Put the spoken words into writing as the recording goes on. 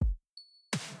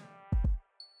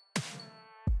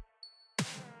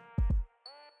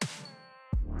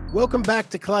Welcome back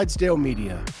to Clydesdale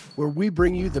Media, where we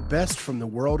bring you the best from the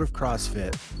world of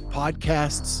CrossFit.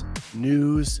 Podcasts,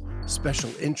 news, special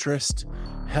interest,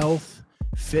 health,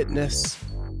 fitness.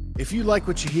 If you like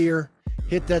what you hear,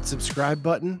 hit that subscribe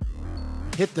button,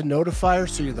 hit the notifier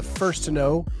so you're the first to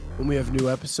know when we have new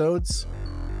episodes.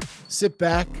 Sit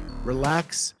back,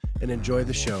 relax, and enjoy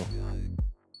the show.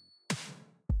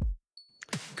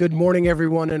 Good morning,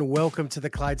 everyone, and welcome to the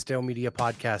Clydesdale Media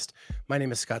Podcast. My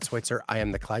name is Scott Schweitzer. I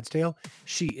am the Clydesdale.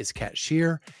 She is Kat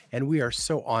Shear, and we are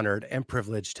so honored and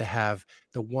privileged to have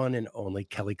the one and only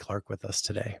Kelly Clark with us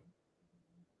today.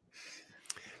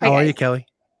 How are you, Kelly?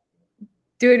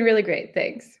 Doing really great.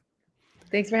 Thanks.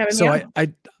 Thanks for having me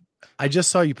on. I just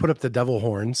saw you put up the devil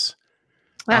horns.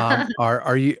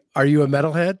 Are you a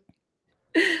metalhead?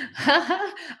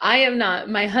 I am not.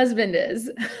 My husband is.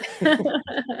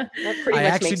 I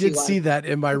actually did see that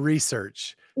in my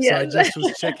research. Yes. So I just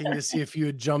was checking to see if you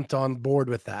had jumped on board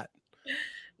with that.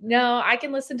 No, I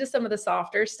can listen to some of the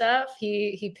softer stuff.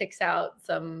 He picks out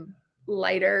some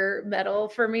lighter metal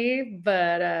for me,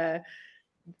 but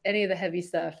any of the heavy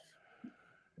stuff,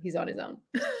 he's on his own.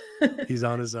 He's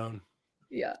on his own.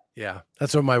 Yeah. Yeah.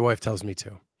 That's what my wife tells me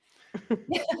too.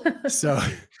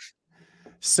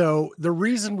 So the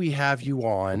reason we have you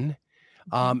on,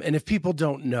 and if people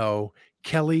don't know,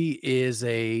 Kelly is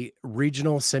a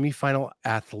regional semifinal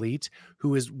athlete who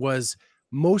was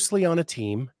mostly on a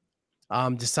team,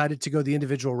 decided to go the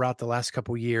individual route the last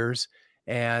couple of years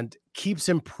and keeps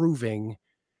improving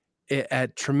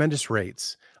at tremendous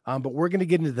rates. But we're going to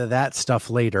get into that stuff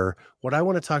later. What I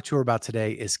want to talk to her about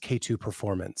today is K2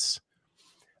 Performance.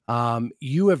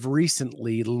 You have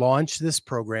recently launched this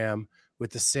program with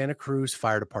the Santa Cruz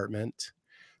Fire Department.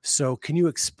 So can you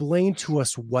explain to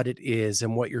us what it is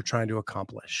and what you're trying to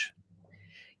accomplish?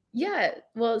 Yeah,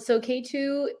 well, so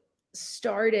K2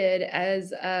 started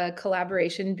as a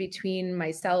collaboration between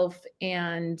myself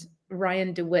and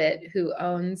Ryan DeWitt, who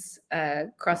owns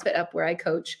CrossFit Up where I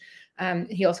coach.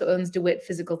 He also owns DeWitt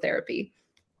Physical Therapy.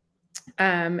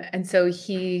 And so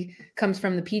he comes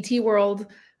from the PT world,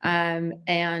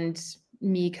 and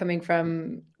me coming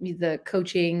from the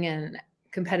coaching and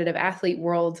competitive athlete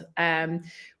world.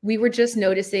 We were just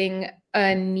noticing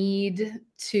a need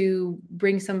to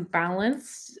bring some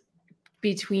balance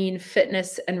between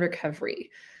fitness and recovery.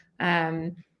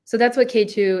 So that's what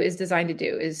K2 is designed to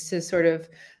do, is to sort of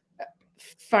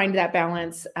find that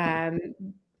balance.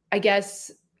 I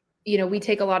guess, we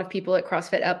take a lot of people at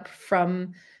CrossFit Up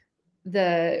from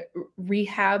the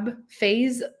rehab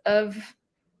phase of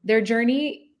their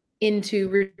journey into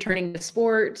returning to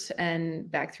sport and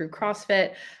back through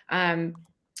CrossFit. And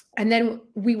then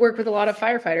we work with a lot of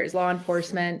firefighters, law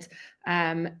enforcement,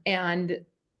 and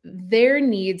their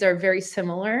needs are very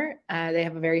similar. They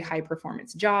have a very high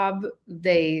performance job.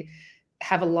 They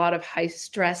have a lot of high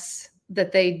stress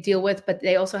that they deal with, but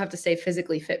they also have to stay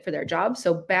physically fit for their job.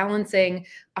 So balancing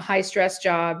a high stress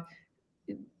job,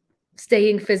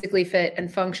 staying physically fit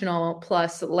and functional,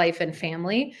 plus life and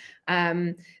family.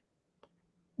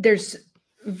 There's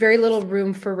very little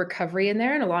room for recovery in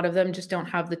there. And a lot of them just don't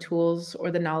have the tools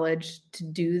or the knowledge to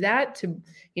do that, to,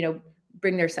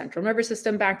 bring their central nervous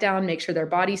system back down, make sure their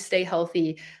bodies stay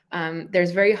healthy. There's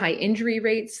very high injury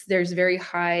rates. There's very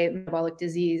high metabolic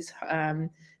disease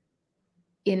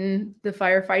in the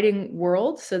firefighting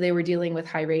world. So they were dealing with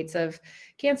high rates of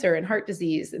cancer and heart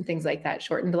disease and things like that,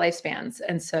 shortened lifespans.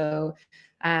 And so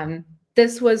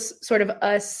this was sort of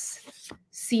us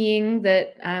seeing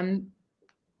that,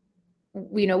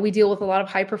 we deal with a lot of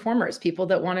high performers, people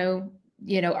that want to,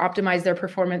 optimize their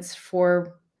performance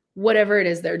for whatever it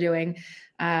is they're doing.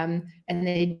 And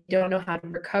they don't know how to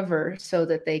recover so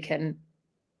that they can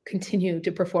continue to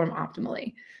perform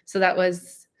optimally. So that's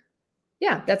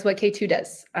what K2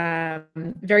 does.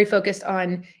 Very focused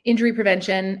on injury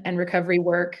prevention and recovery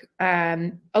work,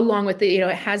 along with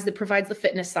it provides the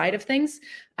fitness side of things,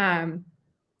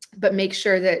 but make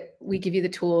sure that we give you the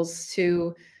tools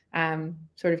to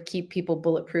sort of keep people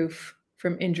bulletproof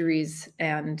from injuries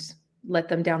and let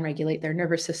them downregulate their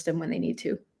nervous system when they need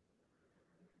to.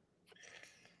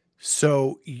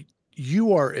 So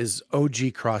you are as OG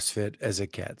CrossFit as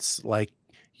it gets. Like,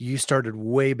 you started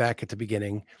way back at the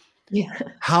beginning. Yeah.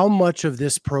 How much of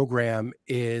this program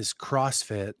is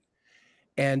CrossFit,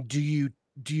 and do you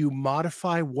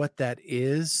modify what that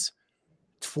is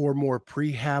for more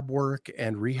prehab work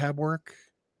and rehab work?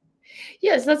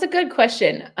 Yes, that's a good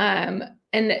question. And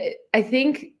I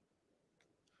think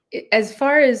as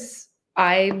far as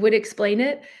I would explain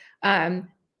it,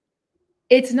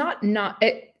 it's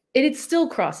it's still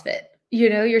CrossFit.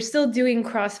 You're still doing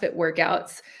CrossFit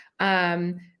workouts,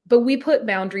 but we put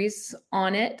boundaries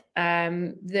on it.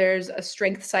 There's a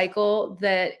strength cycle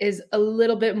that is a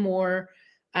little bit more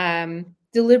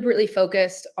deliberately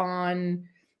focused on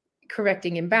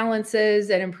correcting imbalances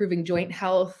and improving joint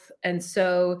health. And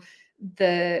so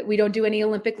we don't do any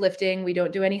Olympic lifting. We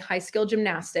don't do any high skill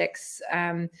gymnastics.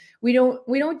 We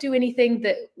don't do anything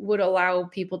that would allow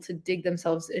people to dig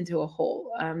themselves into a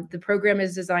hole. The program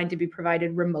is designed to be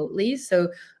provided remotely. So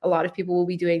a lot of people will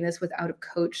be doing this without a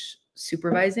coach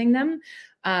supervising them.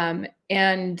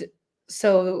 And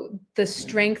so the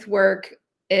strength work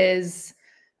is,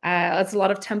 it's a lot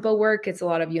of tempo work. It's a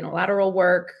lot of unilateral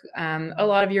work. A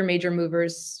lot of your major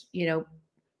movers,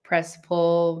 press,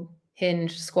 pull,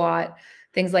 hinge, squat,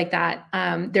 things like that.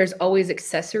 There's always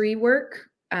accessory work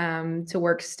to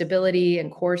work stability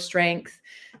and core strength,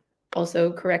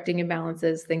 also correcting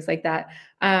imbalances, things like that.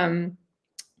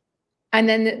 And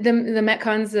then the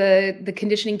metcons, the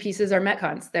conditioning pieces are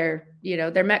metcons. They're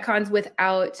metcons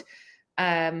without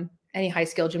any high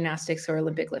skill gymnastics or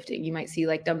Olympic lifting. You might see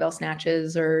like dumbbell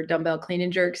snatches or dumbbell clean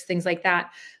and jerks, things like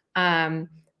that.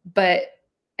 But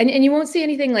you won't see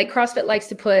anything like CrossFit likes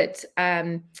to put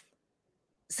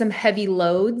some heavy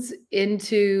loads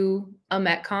into a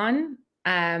metcon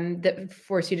that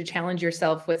force you to challenge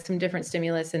yourself with some different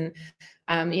stimulus. And,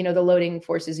 the loading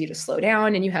forces you to slow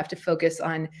down, and you have to focus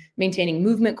on maintaining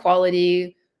movement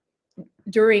quality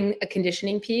during a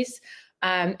conditioning piece.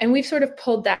 And we've sort of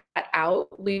pulled that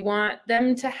out. We want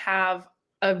them to have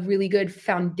a really good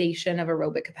foundation of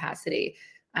aerobic capacity.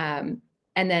 And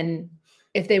then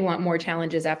if they want more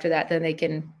challenges after that, then they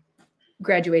can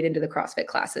graduate into the CrossFit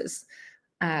classes.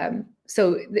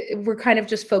 So we're kind of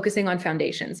just focusing on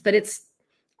foundations, but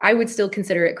I would still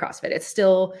consider it CrossFit. It's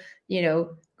still,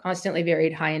 constantly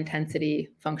varied high intensity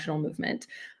functional movement.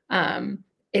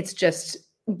 It's just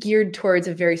geared towards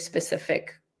a very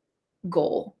specific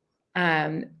goal.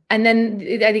 And then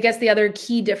I guess the other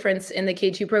key difference in the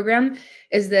K2 program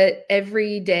is that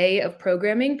every day of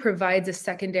programming provides a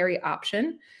secondary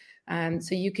option.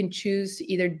 So you can choose to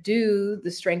either do the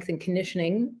strength and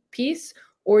conditioning piece,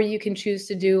 or you can choose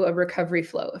to do a recovery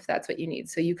flow if that's what you need.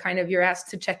 So you're asked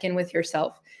to check in with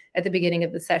yourself at the beginning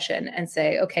of the session and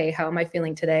say, okay, how am I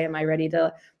feeling today? Am I ready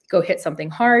to go hit something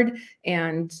hard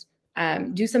and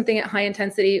do something at high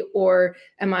intensity, or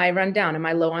am I run down? Am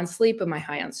I low on sleep? Am I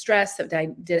high on stress? Have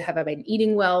I been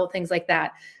eating well? Things like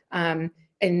that. And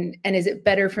is it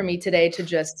better for me today to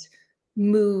just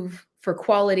move for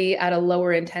quality at a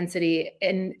lower intensity?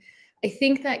 And I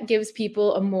think that gives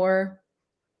people a more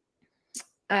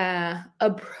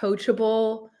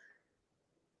approachable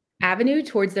avenue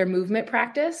towards their movement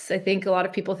practice. I think a lot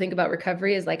of people think about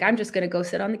recovery as like, I'm just going to go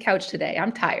sit on the couch today.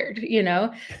 I'm tired,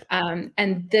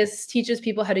 and this teaches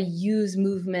people how to use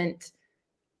movement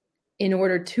in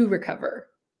order to recover,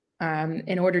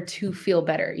 in order to feel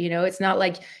better. It's not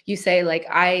like you say, like,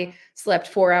 I slept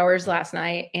 4 hours last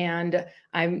night and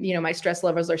I'm, my stress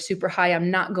levels are super high.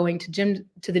 I'm not going to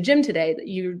the gym today.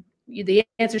 The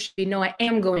answer should be, no, I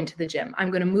am going to the gym. I'm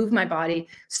going to move my body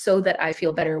so that I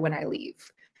feel better when I leave.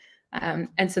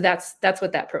 And so that's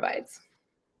what that provides.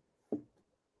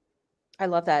 I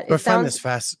love that. I find this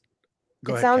fast.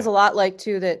 It sounds a lot like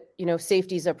too that,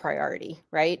 safety is a priority,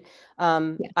 right?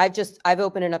 Yeah. I've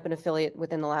opened up an affiliate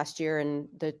within the last year, and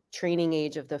the training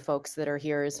age of the folks that are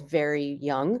here is very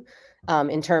young,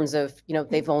 in terms of,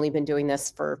 they've only been doing this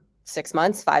for 6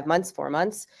 months, 5 months, 4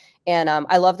 months. And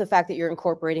I love the fact that you're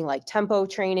incorporating like tempo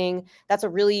training. That's a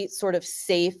really sort of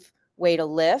safe way to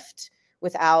lift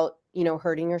without,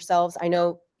 hurting yourselves. I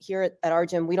know here at our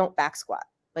gym, we don't back squat.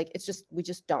 Like we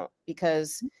just don't,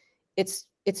 because it's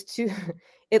too,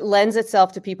 it lends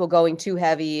itself to people going too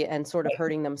heavy and sort of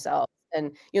hurting themselves.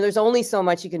 And, there's only so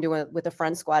much you can do with a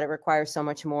front squat. It requires so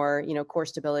much more, core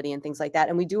stability and things like that.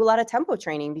 And we do a lot of tempo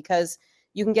training because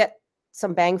you can get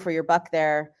some bang for your buck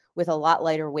there with a lot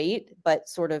lighter weight, but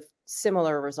sort of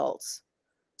similar results.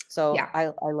 So yeah. I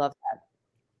love that.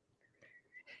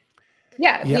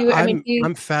 Yeah.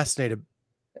 I'm fascinated.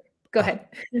 Go ahead.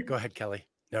 Go ahead, Kelly.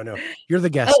 No, you're the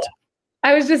guest. Oh,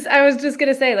 I was just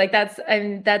going to say, like, that's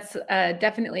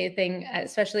definitely a thing,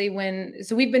 especially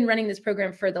so we've been running this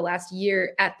program for the last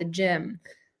year at the gym.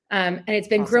 And it's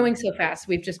been growing so fast.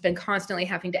 We've just been constantly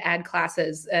having to add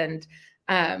classes, and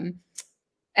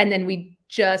then we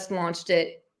just launched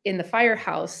it in the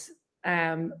firehouse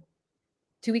 2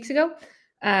 weeks ago.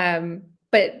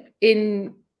 But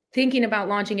in thinking about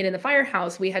launching it in the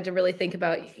firehouse, we had to really think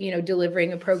about,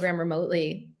 delivering a program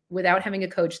remotely without having a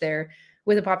coach there,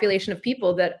 with a population of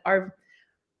people that are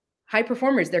high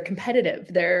performers. They're competitive.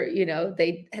 They're, you know,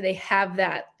 they have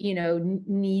that, you know,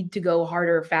 need to go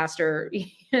harder, faster,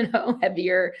 you know,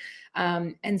 heavier.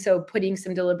 And so putting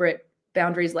some deliberate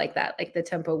boundaries like that, like the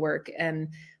tempo work and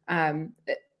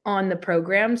on the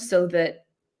program so that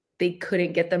they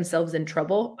couldn't get themselves in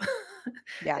trouble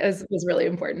was really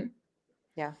important.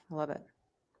 Yeah, I love it.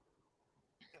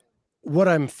 What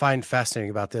I find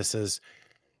fascinating about this is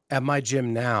at my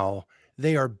gym now,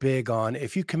 they are big on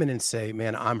if you come in and say,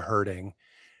 man, I'm hurting.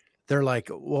 They're like,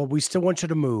 well, we still want you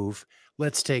to move.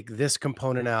 Let's take this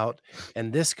component out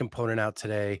and this component out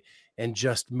today and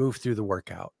just move through the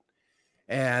workout.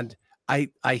 And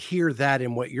I hear that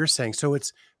in what you're saying. So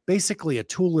it's basically a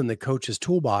tool in the coach's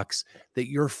toolbox that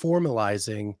you're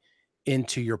formalizing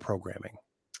into your programming.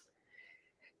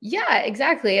 Yeah,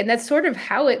 exactly. And that's sort of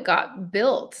how it got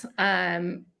built.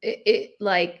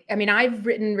 Like, I mean, I've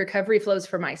written recovery flows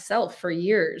for myself for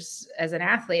years as an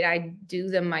athlete. I do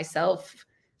them myself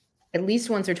at least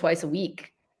once or twice a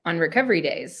week on recovery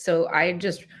days. So I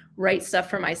just write stuff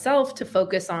for myself to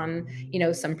focus on, you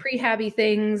know, some prehabby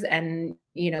things and,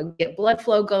 you know, get blood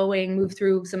flow going, move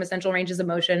through some essential ranges of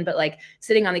motion. But like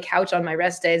sitting on the couch on my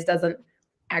rest days doesn't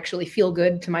actually feel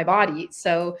good to my body.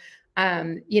 So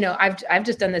you know, I've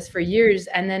just done this for years.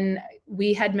 And then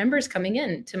we had members coming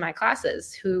in to my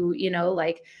classes who, you know,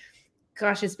 like,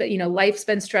 gosh, it's been, you know, life's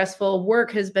been stressful.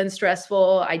 Work has been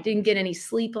stressful. I didn't get any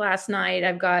sleep last night.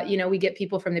 I've got, you know, we get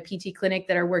people from the PT clinic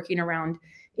that are working around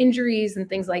injuries and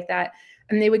things like that.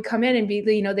 And they would come in and be,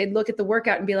 you know, they'd look at the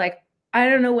workout and be like, I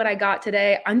don't know what I got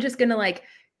today. I'm just going to like,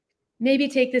 maybe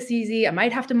take this easy. I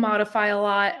might have to modify a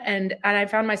lot. And I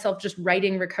found myself just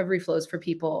writing recovery flows for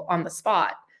people on the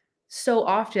spot so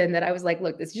often that I was like,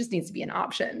 look, this just needs to be an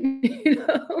option. You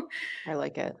know? I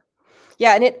like it.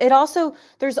 Yeah. And it also,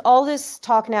 there's all this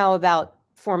talk now about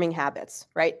forming habits,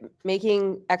 right?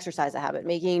 Making exercise a habit,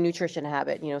 making nutrition a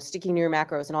habit, you know, sticking to your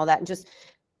macros and all that, and just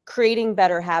creating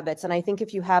better habits. And I think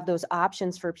if you have those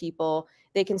options for people,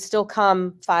 they can still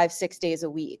come 5-6 days a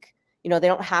week. You know, they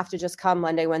don't have to just come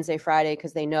Monday, Wednesday, Friday,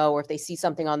 because they know, or if they see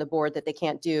something on the board that they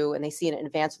can't do and they see it in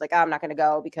advance, like, oh, I'm not going to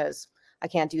go because I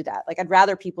can't do that. Like, I'd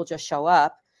rather people just show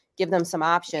up, give them some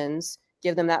options,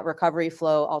 give them that recovery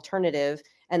flow alternative,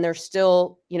 and they're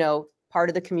still, you know, part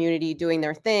of the community doing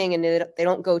their thing. And they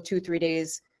don't go 2-3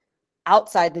 days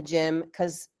outside the gym,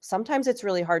 because sometimes it's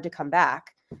really hard to come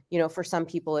back, you know, for some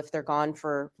people if they're gone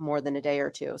for more than a day or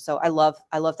two. So I love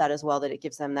that as well, that it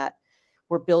gives them that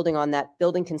we're building on that,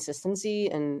 building consistency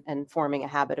and forming a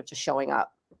habit of just showing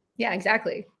up. Yeah,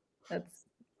 exactly. That's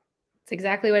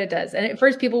exactly what it does. And at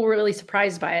first people were really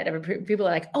surprised by it. People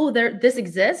are like, oh, this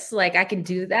exists. Like I can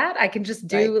do that. I can just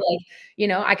do like, you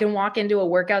know, I can walk into a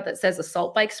workout that says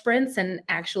assault bike sprints and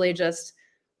actually just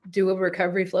do a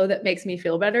recovery flow that makes me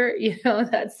feel better. You know,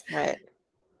 that's right.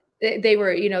 They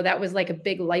were, you know, that was like a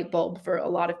big light bulb for a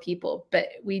lot of people, but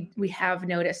we have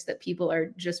noticed that people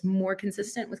are just more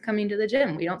consistent with coming to the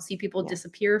gym. We don't see people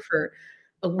disappear for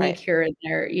a week here and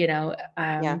there, you know.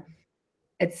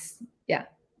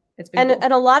 It's been cool.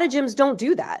 And a lot of gyms don't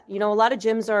do that. You know, a lot of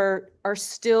gyms are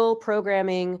still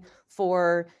programming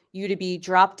for you to be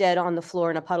drop dead on the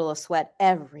floor in a puddle of sweat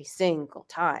every single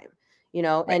time, you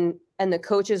know, and the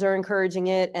coaches are encouraging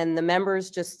it and the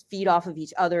members just feed off of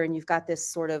each other. And you've got this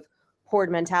sort of horde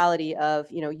mentality of,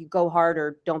 you know, you go hard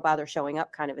or don't bother showing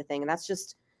up kind of a thing. And that's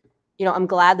just, you know, I'm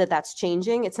glad that that's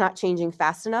changing. It's not changing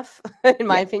fast enough, in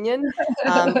my opinion,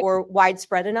 or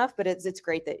widespread enough, but it's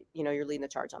great that, you know, you're leading the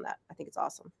charge on that. I think it's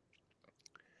awesome.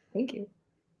 Thank you.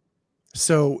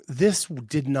 So this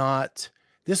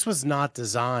was not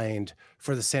designed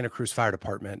for the Santa Cruz Fire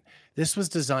Department. This was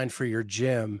designed for your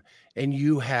gym, and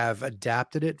you have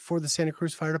adapted it for the Santa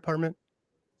Cruz Fire Department?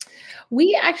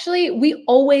 We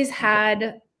always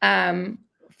had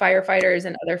firefighters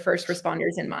and other first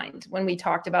responders in mind when we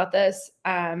talked about this.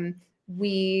 I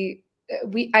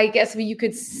guess you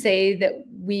could say that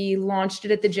we launched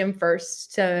it at the gym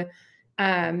first to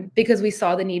because we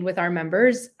saw the need with our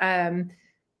members. And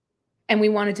we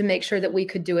wanted to make sure that we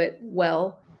could do it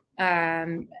well,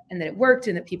 and that it worked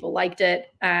and that people liked it.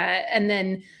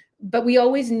 But we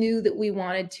always knew that we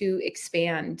wanted to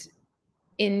expand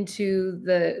into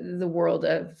the world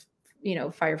of, you know,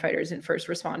 firefighters and first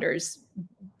responders.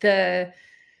 And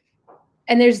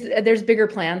there's bigger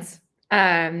plans.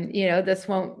 You know, this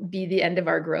won't be the end of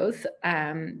our growth.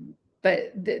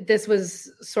 But this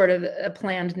was sort of a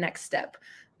planned next step.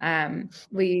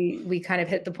 We kind of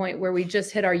hit the point where we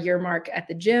just hit our year mark at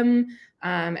the gym.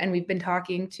 And we've been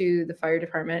talking to the fire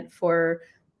department for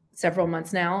several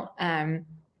months now.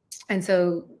 And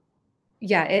so,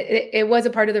 yeah, it was a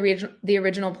part of the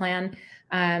original plan.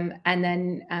 And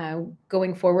then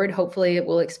going forward, hopefully it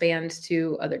will expand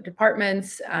to other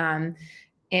departments. And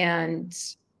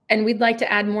we'd like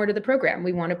to add more to the program.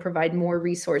 We want to provide more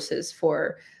resources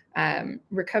for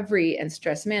recovery and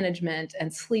stress management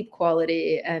and sleep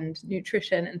quality and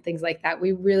nutrition and things like that.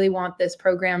 We really want this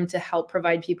program to help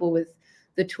provide people with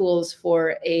the tools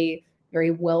for a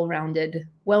very well-rounded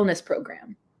wellness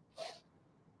program.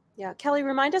 Yeah. Kelly,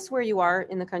 remind us where you are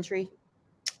in the country.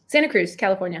 Santa Cruz,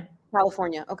 California.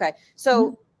 California. Okay.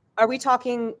 So are we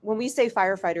talking, when we say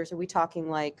firefighters, are we talking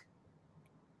like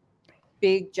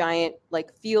big, giant,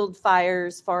 like field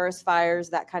fires, forest fires,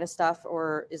 that kind of stuff?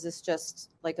 Or is this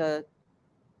just like a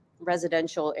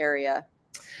residential area?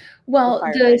 Well,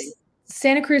 the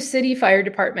Santa Cruz City Fire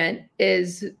Department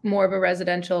is more of a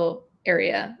residential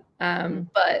area.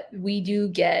 But we do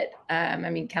get,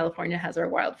 California has our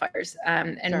wildfires,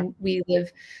 and sure. We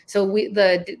live, so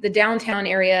the downtown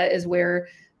area is where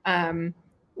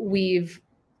we've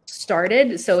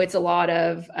started. So it's a lot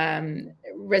of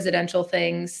residential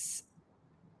things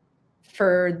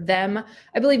for them,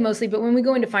 I believe mostly, but when we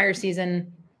go into fire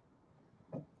season,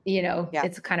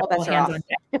 it's kind of all hands on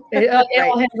deck.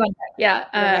 All hands on deck.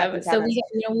 Yeah. So we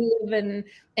live in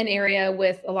an area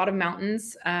with a lot of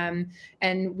mountains,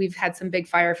 and we've had some big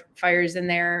fires in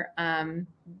there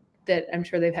that I'm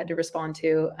sure they've had to respond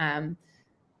to.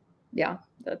 The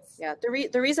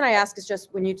reason I ask is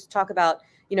just when you talk about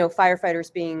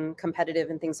firefighters being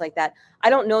competitive and things like that. I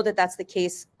don't know that that's the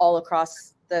case all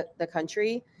across the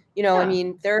country. I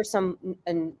mean, there are some,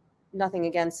 and nothing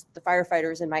against the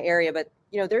firefighters in my area, but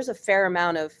there's a fair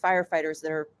amount of firefighters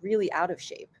that are really out of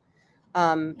shape,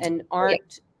 and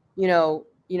aren't,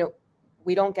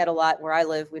 we don't get a lot where I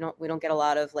live. We don't get a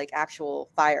lot of like actual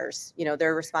fires.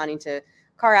 They're responding to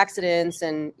car accidents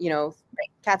and,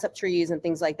 cats up trees and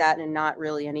things like that, and not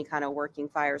really any kind of working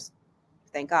fires,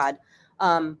 thank God.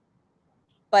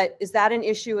 But is that an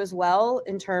issue as well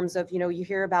in terms of, you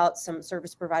hear about some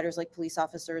service providers like police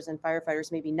officers and firefighters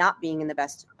maybe not being in the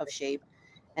best of shape,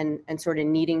 and sort of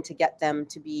needing to get them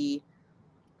to be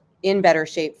in better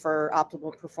shape for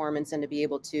optimal performance and to be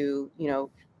able to,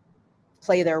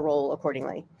 play their role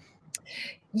accordingly?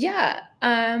 Yeah.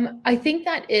 I think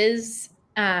that is,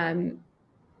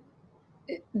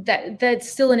 that's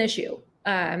still an issue.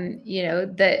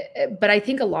 But I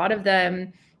think a lot of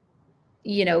them,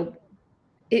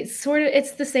 it's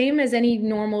the same as any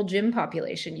normal gym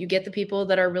population. You get the people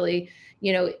that are really,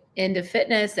 into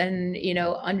fitness and,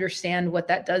 understand what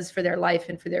that does for their life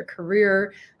and for their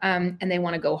career. And they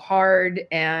want to go hard,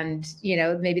 and,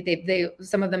 maybe they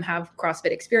some of them have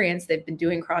CrossFit experience. They've been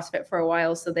doing CrossFit for a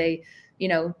while, so they,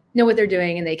 know what they're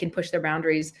doing, and they can push their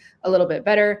boundaries a little bit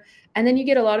better. And then you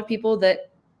get a lot of people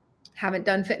that haven't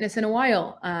done fitness in a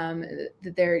while,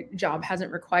 that their job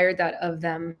hasn't required that of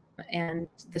them. And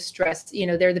the stress,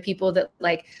 they're the people that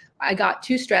like, I got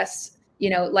too stressed,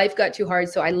 life got too hard.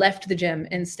 So I left the gym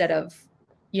instead of,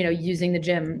 using the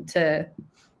gym to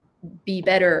be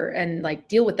better and like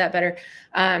deal with that better.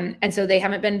 And so they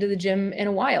haven't been to the gym in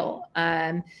a while.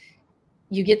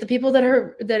 You get the people that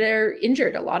are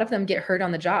injured. A lot of them get hurt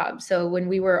on the job. So when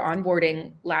we were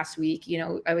onboarding last week,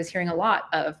 I was hearing a lot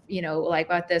of, like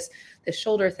about this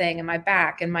shoulder thing and my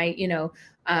back and my,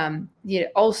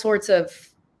 all sorts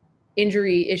of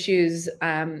injury issues,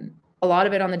 a lot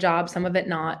of it on the job, some of it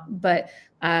not, but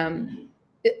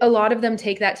a lot of them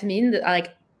take that to mean that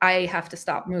like I have to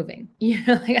stop moving.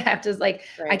 Like I have to right.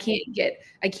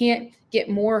 I can't get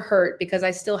more hurt because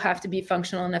I still have to be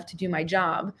functional enough to do my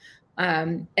job.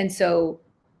 And so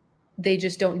they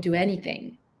just don't do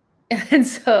anything. And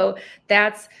so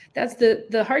that's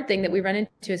the hard thing that we run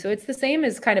into. So it's the same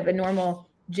as kind of a normal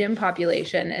gym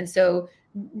population. And so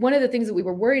one of the things that we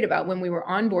were worried about when we were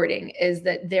onboarding is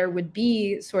that there would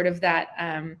be sort of that,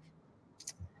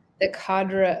 the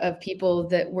cadre of people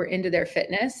that were into their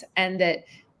fitness, and that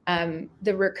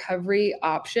the recovery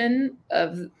option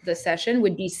of the session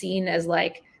would be seen as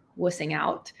like wussing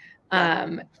out.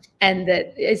 And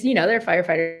that is, they're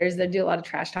firefighters that do a lot of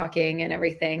trash talking and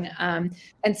everything.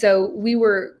 And so we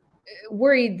were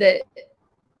worried that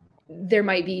there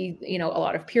might be, a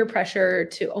lot of peer pressure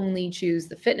to only choose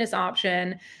the fitness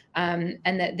option, and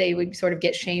that they would sort of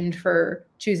get shamed for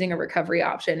choosing a recovery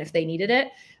option if they needed it.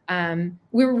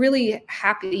 We were really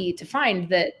happy to find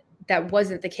that that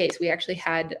wasn't the case. We actually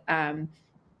had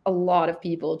a lot of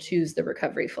people choose the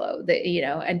recovery flow, that,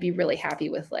 and be really happy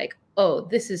with like, oh,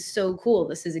 this is so cool.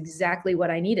 This is exactly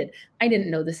what I needed. I didn't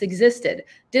know this existed.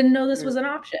 Didn't know this was an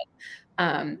option.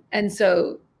 And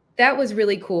so that was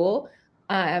really cool.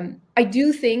 I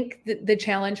do think that the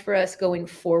challenge for us going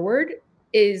forward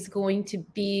is going to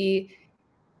be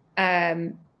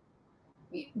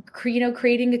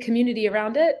creating a community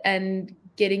around it and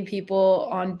getting people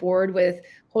on board with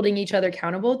holding each other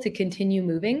accountable to continue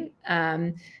moving.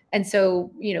 And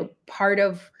so, part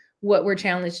of what we're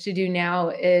challenged to do now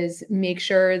is make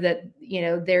sure that,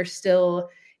 they're still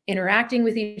interacting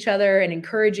with each other and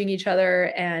encouraging each other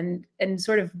and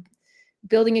sort of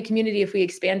building a community. If we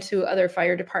expand to other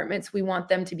fire departments, we want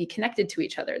them to be connected to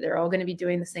each other. They're all going to be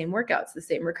doing the same workouts, the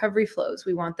same recovery flows.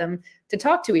 We want them to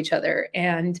talk to each other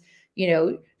and,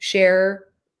 share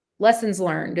lessons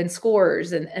learned and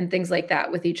scores and things like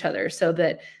that with each other, so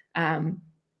that, I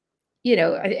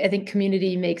think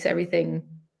community makes everything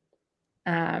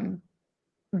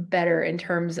better in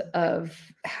terms of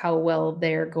how well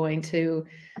they're going to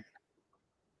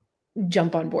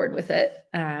jump on board with it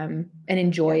and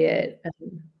enjoy it.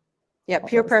 Yeah,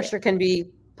 peer pressure can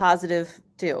be positive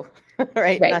too,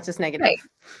 right? Not just negative. Right.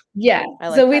 Yeah.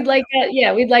 So we'd like that.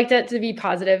 Yeah, we'd like that to be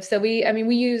positive. So we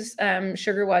use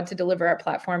SugarWOD to deliver our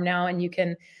platform now, and you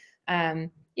can,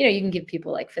 you can give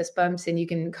people like fist bumps, and you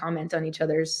can comment on each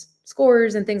other's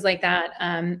scores and things like that.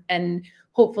 And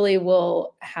hopefully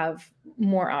we'll have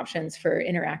more options for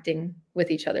interacting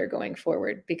with each other going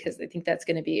forward, because I think that's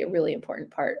going to be a really important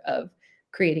part of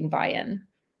creating buy-in.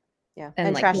 Yeah.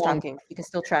 And trash talking. You can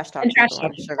still trash talk. And trash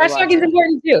talking. Trash talking is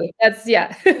important too. That's,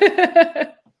 yeah.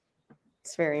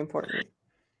 It's very important.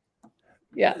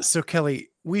 Yeah. So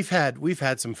Kelly, we've had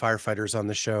some firefighters on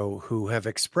the show who have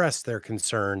expressed their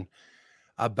concern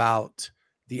about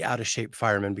the out of shape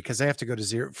firemen, because they have to go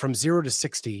to from 0 to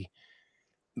 60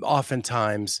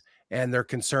 oftentimes, and they're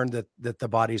concerned that the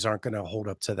bodies aren't going to hold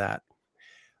up to that.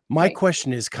 My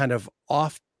question is kind of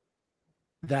off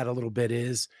that a little bit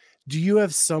is, do you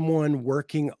have someone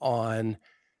working on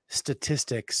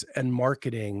statistics and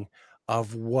marketing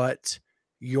of what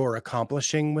you're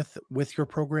accomplishing with your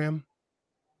program?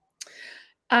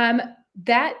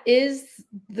 That is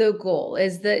the goal,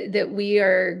 is that we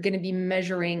are going to be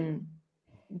measuring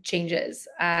changes.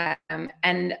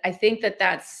 And I think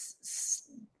that's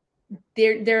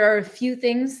there are a few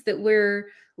things that we're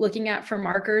looking at for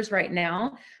markers right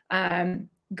now.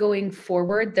 Going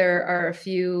forward, there are a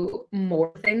few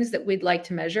more things that we'd like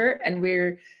to measure, and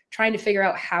we're trying to figure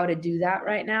out how to do that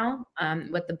right now,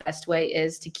 what the best way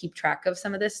is to keep track of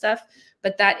some of this stuff.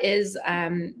 But that is,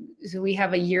 so we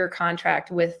have a year contract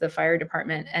with the fire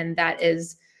department, and that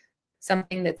is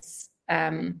something that's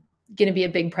going to be a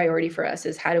big priority for us,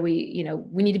 is how do we,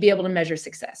 we need to be able to measure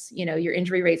success. Your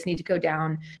injury rates need to go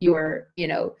down, your,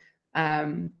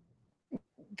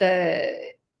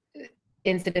 the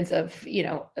incidence of,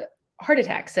 heart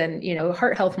attacks and,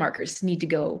 heart health markers need to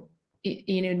go,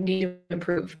 need to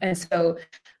improve. And so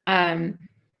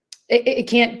it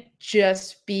can't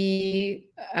just be,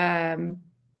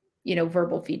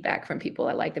 verbal feedback from people.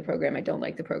 I like the program, I don't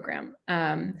like the program.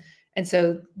 And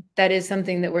so that is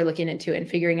something that we're looking into and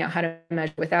figuring out how to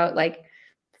measure without like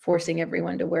forcing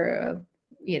everyone to wear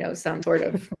some sort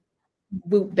of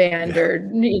Whoop band or,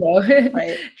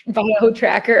 bio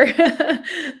tracker.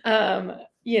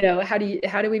 How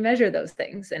do we measure those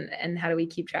things, and how do we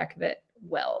keep track of it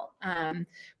well?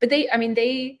 But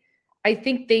I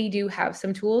think they do have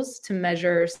some tools to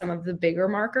measure some of the bigger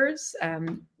markers.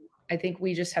 I think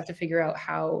we just have to figure out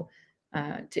how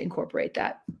to incorporate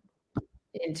that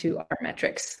into our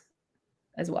metrics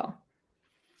as well.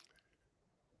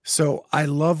 So I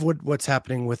love what's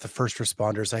happening with the first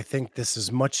responders. I think this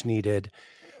is much needed,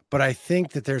 but I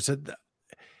think that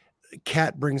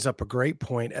Kat brings up a great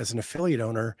point. As an affiliate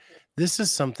owner, this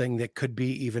is something that could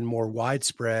be even more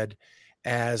widespread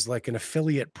as like an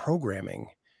affiliate programming.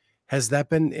 Has that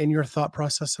been in your thought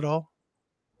process at all?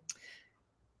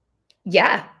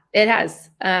 Yeah, it has.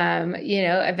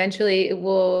 Eventually it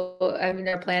will,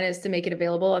 our plan is to make it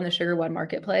available on the SugarWOD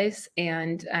marketplace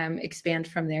and expand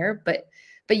from there. But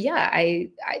yeah,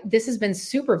 this has been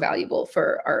super valuable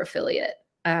for our affiliate.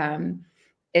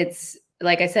 It's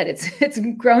like I said, it's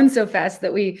grown so fast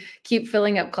that we keep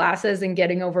filling up classes and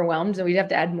getting overwhelmed, and we have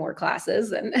to add more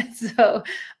classes. And so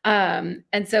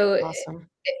awesome.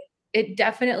 It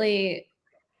definitely,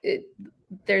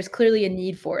 there's clearly a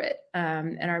need for it.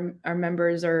 And our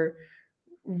members are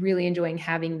really enjoying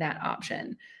having that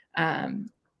option.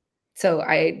 So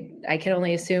I can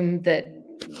only assume that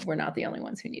we're not the only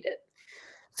ones who need it.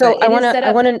 So I want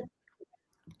to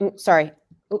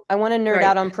nerd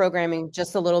out on programming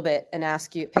just a little bit and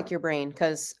ask you, pick your brain,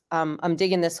 because I'm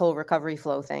digging this whole recovery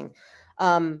flow thing.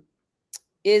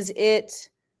 Is it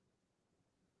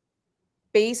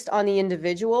based on the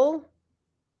individual,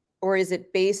 or is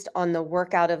it based on the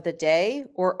workout of the day?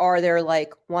 Or are there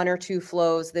like one or two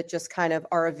flows that just kind of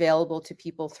are available to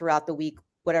people throughout the week,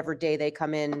 whatever day they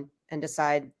come in and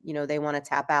decide, they want to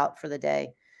tap out for the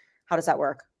day? How does that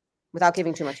work without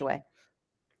giving too much away?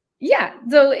 Yeah.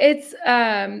 So it's,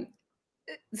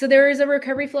 so there is a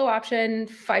recovery flow option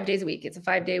 5 days a week. It's a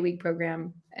 5-day week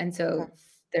program. And so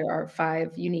there are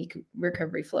 5 unique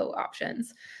recovery flow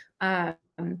options.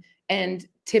 And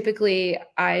typically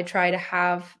I try to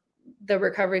have the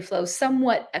recovery flow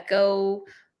somewhat echo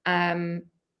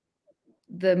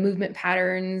the movement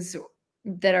patterns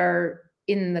that are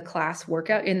in the class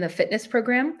workout, in the fitness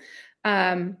program,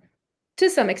 to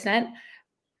some extent,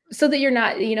 so that you're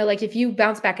not, like if you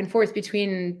bounce back and forth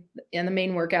between the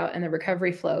main workout and the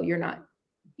recovery flow, you're not,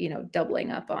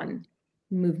 doubling up on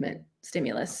movement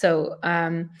stimulus. So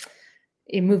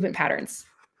in movement patterns.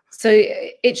 So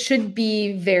it should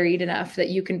be varied enough that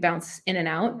you can bounce in and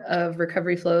out of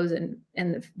recovery flows and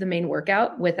the main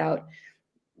workout without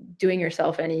doing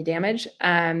yourself any damage.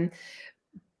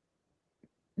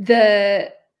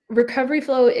 The recovery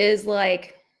flow is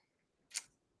like,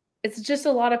 it's just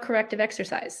a lot of corrective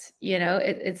exercise.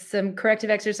 It's some corrective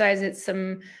exercise. It's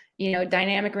some,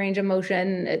 dynamic range of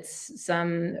motion. It's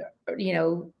some,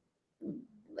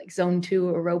 like zone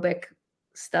 2 aerobic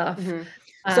stuff. Mm-hmm.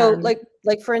 So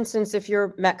like for instance, if your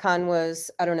metcon was,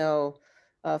 I don't know,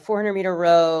 a 400-meter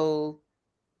row,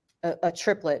 a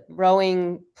triplet,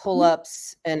 rowing,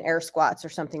 pull-ups, and air squats or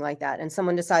something like that, and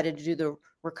someone decided to do the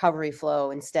recovery flow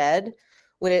instead,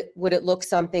 would it look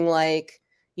something like,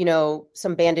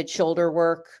 some banded shoulder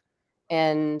work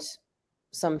and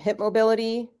some hip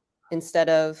mobility instead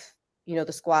of,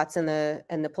 the squats and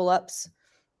the pull-ups?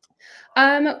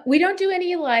 We don't do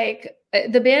any like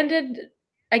the banded,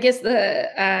 I guess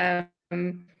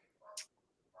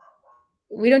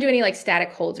we don't do any like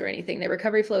static holds or anything. The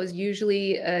recovery flow is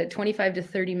usually a 25 to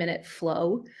 30 minute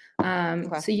flow.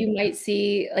 So you might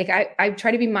see, like, I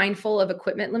try to be mindful of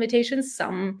equipment limitations.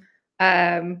 Some,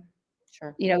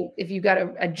 sure. If you've got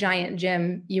a giant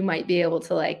gym, you might be able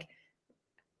to like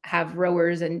have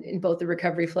rowers in both the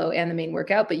recovery flow and the main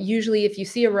workout. But usually if you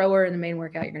see a rower in the main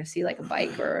workout, you're going to see like a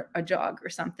bike or a jog or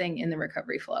something in the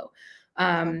recovery flow.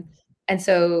 And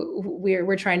so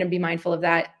we're trying to be mindful of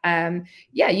that.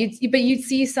 You'd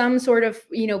see some sort of,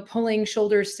 pulling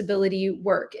shoulder stability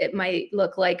work. It might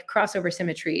look like crossover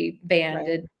symmetry,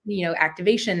 banded,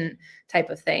 activation type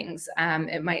of things.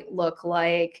 It might look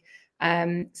like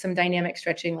some dynamic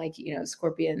stretching, like,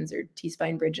 scorpions or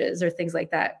T-spine bridges or things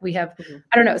like that. We have,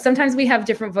 I don't know, sometimes we have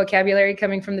different vocabulary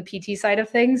coming from the PT side of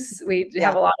things. We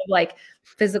have a lot of like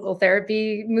physical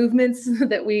therapy movements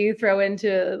that we throw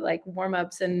into like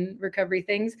warm-ups and recovery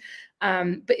things.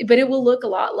 But it will look a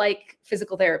lot like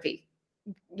physical therapy,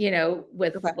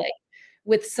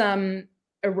 with some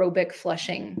aerobic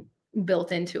flushing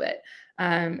built into it.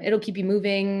 It'll keep you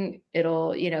moving.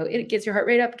 It gets your heart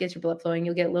rate up, gets your blood flowing.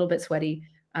 You'll get a little bit sweaty,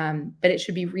 but it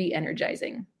should be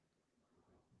re-energizing.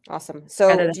 Awesome.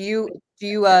 So do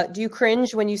you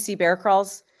cringe when you see bear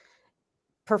crawls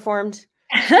performed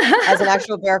as an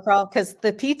actual bear crawl? Because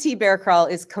the PT bear crawl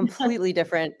is completely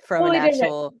different from an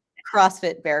actual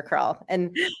CrossFit bear crawl.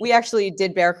 And we actually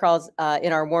did bear crawls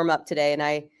in our warm up today. And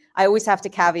I always have to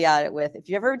caveat it with, if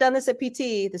you've ever done this at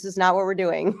PT, this is not what we're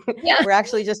doing. Yeah. We're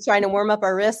actually just trying to warm up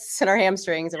our wrists and our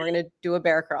hamstrings, and we're going to do a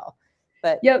bear crawl.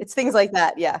 But it's things like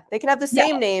that. Yeah. They can have the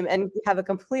same name and have a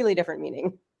completely different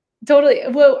meaning. Totally.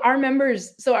 Well, our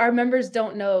members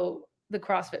don't know the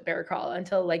CrossFit bear crawl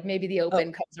until like maybe the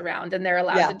open comes around and they're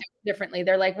allowed to do it differently.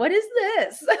 They're like, what is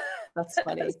this? That's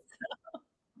funny.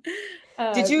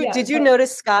 Did you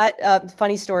notice, Scott,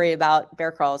 funny story about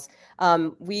bear crawls?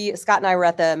 Scott and I were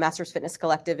at the Masters Fitness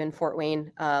Collective in Fort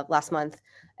Wayne last month,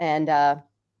 and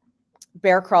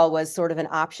bear crawl was sort of an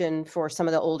option for some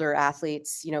of the older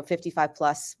athletes, 55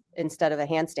 plus, instead of a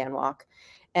handstand walk.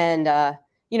 And,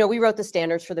 we wrote the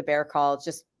standards for the bear crawl,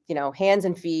 just, hands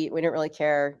and feet. We didn't really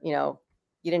care. You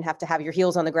didn't have to have your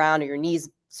heels on the ground or your knees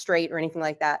straight or anything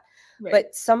like that. Right.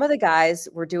 But some of the guys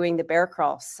were doing the bear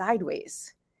crawl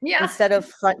sideways instead of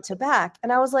front to back.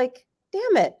 And I was like,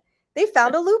 damn it, they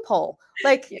found a loophole.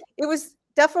 Like it was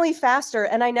definitely faster.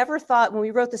 And I never thought, when we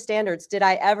wrote the standards, did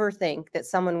I ever think that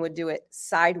someone would do it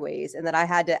sideways and that I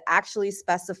had to actually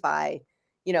specify,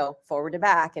 forward to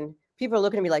back. And people are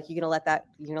looking at me like, you're going to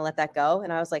let that go.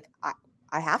 And I was like,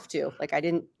 I have to. Like, I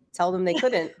didn't tell them they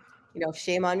couldn't,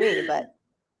 shame on me. But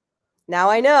now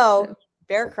I know.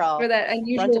 Bear crawl. Where that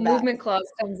unusual movement clause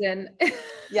comes in.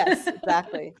 Yes,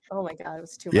 exactly. Oh my God, it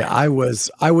was too much. Yeah, I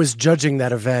was judging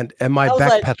that event, and my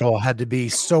back pedal had to be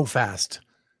so fast.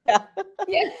 Yeah.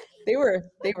 They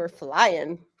were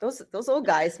flying. Those old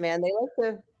guys, man.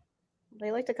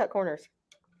 They like to cut corners.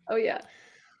 Oh yeah.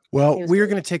 Well, we are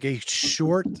going to take a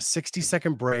short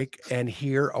 60-second break and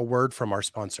hear a word from our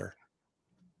sponsor.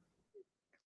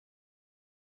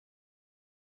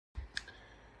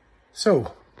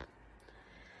 So,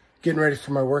 getting ready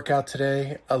for my workout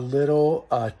today. A little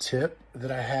tip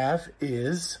that I have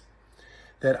is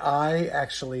that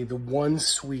the one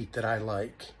sweet that I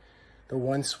like, the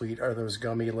one sweet are those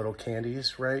gummy little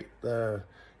candies, right? The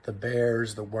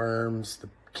bears, the worms, the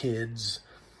kids,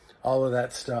 all of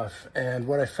that stuff. And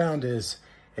what I found is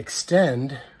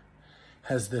Extend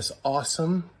has this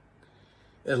awesome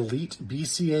Elite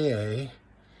BCAA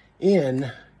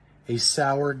in a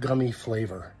sour gummy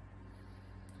flavor.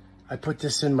 I put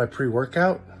this in my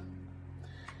pre-workout.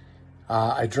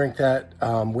 I drink that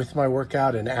with my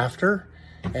workout and after,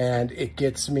 and it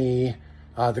gets me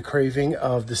the craving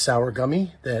of the sour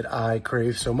gummy that I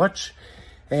crave so much.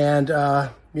 And,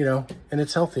 and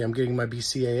it's healthy. I'm getting my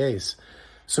BCAAs.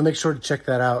 So make sure to check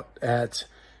that out at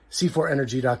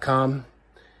c4energy.com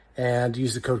and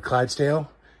use the code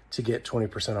Clydesdale to get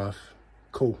 20% off.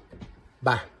 Cool.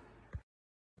 Bye.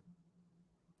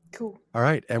 Cool. All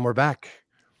right. And we're back.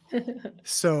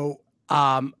 So,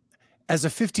 as a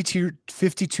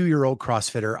 52-year-old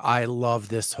CrossFitter, I love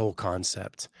this whole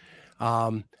concept.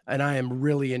 And I am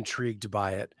really intrigued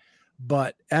by it.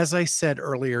 But as I said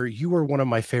earlier, you were one of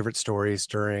my favorite stories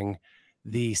during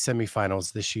the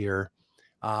semifinals this year.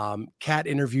 Kat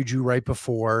interviewed you right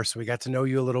before, so we got to know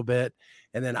you a little bit.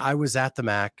 And then I was at the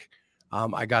MACC.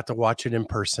 I got to watch it in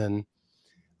person.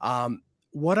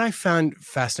 What I found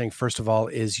fascinating, first of all,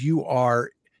 is you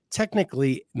are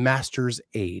technically master's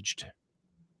aged.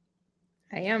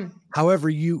 I am. However,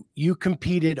 you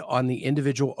competed on the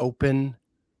individual open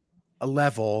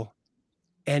level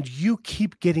and you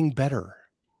keep getting better.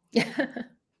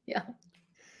 Yeah.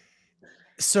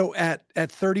 So at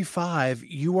 35,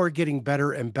 you are getting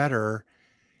better and better.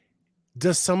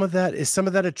 Is some of that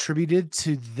attributed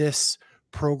to this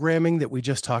programming that we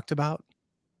just talked about?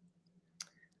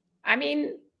 I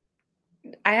mean,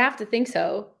 I have to think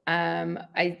so.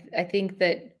 I think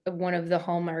that one of the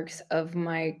hallmarks of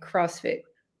my CrossFit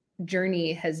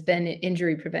journey has been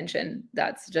injury prevention.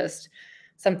 That's just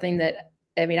something that,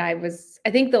 I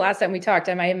think the last time we talked,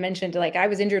 I might have mentioned I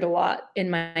was injured a lot in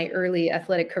my early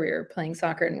athletic career playing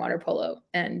soccer and water polo.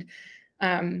 And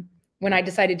when I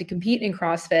decided to compete in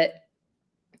CrossFit,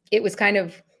 it was kind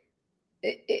of,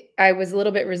 I was a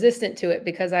little bit resistant to it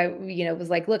because I,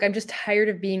 was like, look, I'm just tired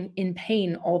of being in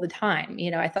pain all the time.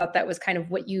 I thought that was kind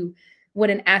of what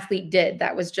an athlete did.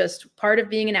 That was just part of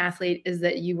being an athlete, is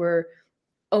that you were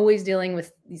always dealing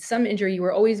with some injury. You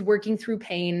were always working through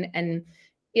pain. And,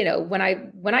 when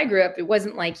I grew up, it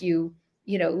wasn't like you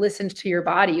listened to your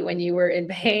body when you were in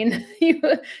pain.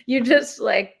 you just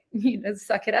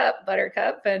suck it up,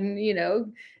 buttercup, and,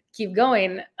 keep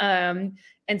going.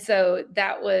 And so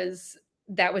that was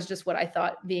just what I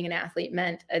thought being an athlete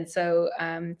meant. And so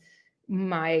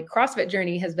my CrossFit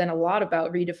journey has been a lot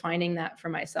about redefining that for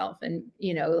myself and,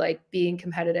 being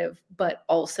competitive, but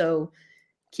also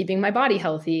keeping my body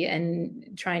healthy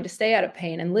and trying to stay out of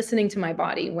pain and listening to my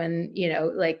body when,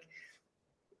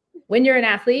 when you're an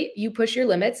athlete, you push your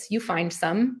limits, you find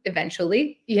some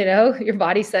eventually, your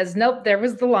body says, nope, there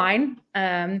was the line.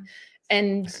 But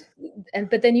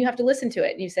then you have to listen to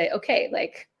it and you say, okay,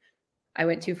 I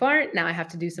went too far. Now I have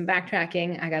to do some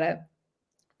backtracking. I got to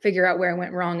figure out where I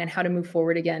went wrong and how to move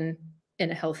forward again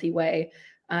in a healthy way.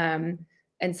 And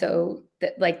so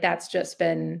that's just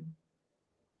been,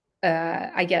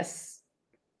 I guess,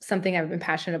 something I've been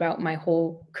passionate about my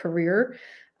whole career.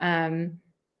 And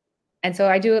so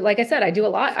I do it, like I said, I do a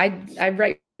lot. I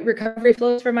write recovery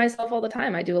flows for myself all the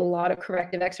time. I do a lot of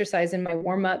corrective exercise in my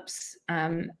warm-ups,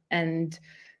 and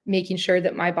making sure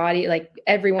that my body,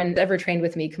 everyone ever trained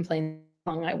with me complains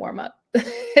how long I warm up.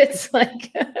 It's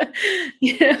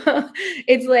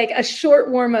it's like a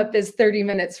short warm-up is 30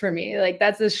 minutes for me.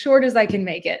 That's as short as I can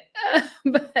make it.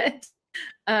 But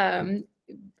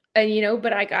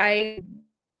I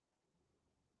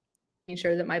make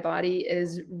sure that my body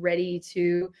is ready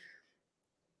to,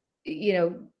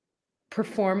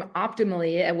 perform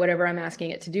optimally at whatever I'm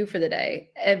asking it to do for the day,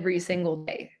 every single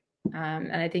day.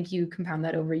 And I think you compound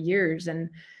that over years, and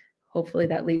hopefully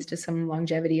that leads to some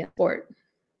longevity in sport.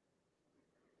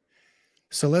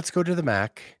 So let's go to the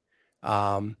MACC.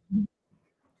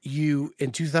 You,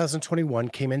 in 2021,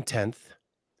 came in 10th.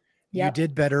 Yep. You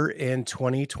did better in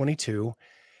 2022.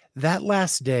 That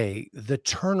last day, the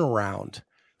turnaround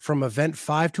from event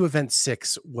 5 to event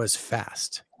 6 was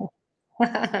fast.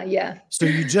 Yeah. So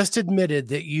you just admitted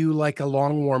that you like a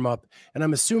long warm up, and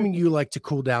I'm assuming you like to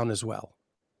cool down as well.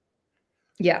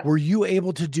 Yeah. Were you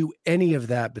able to do any of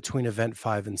that between event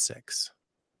 5 and 6?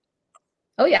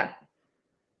 Oh yeah.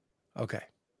 Okay.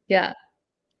 Yeah.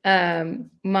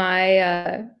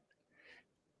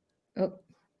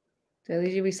 Did I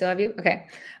lose you? We still have you? Okay.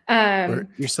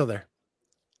 You're still there.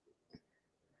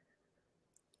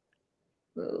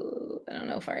 Ooh, I don't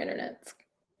know if our internet's.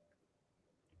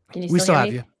 Can you We still hear have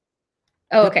me? you.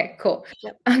 Oh, Yep. okay, cool.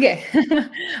 Yep. Okay.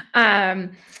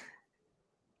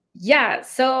 Yeah,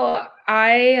 so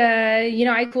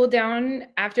I cooled down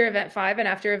after event 5, and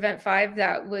after event 5,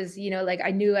 that was, like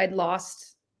I knew I'd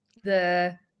lost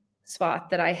the spot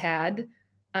that I had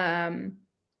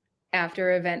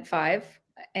after event 5.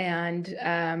 And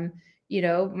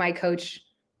my coach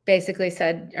basically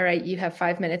said, all right, you have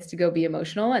 5 minutes to go be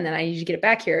emotional, and then I need you to get it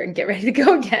back here and get ready to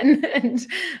go again. And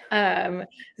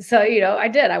so I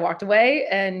did. I walked away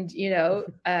and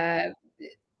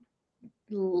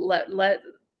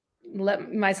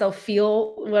let myself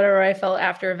feel whatever I felt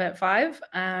after event 5.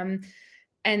 And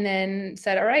then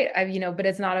said, all right, but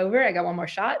it's not over. I got one more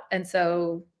shot. And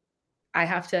so I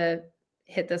have to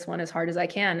hit this one as hard as I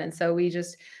can. And so we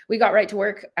got right to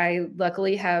work. I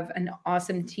luckily have an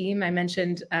awesome team. I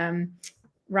mentioned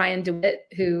Ryan DeWitt,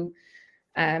 who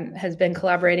has been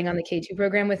collaborating on the K2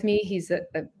 program with me. He's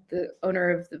the owner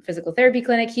of the physical therapy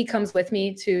clinic. He comes with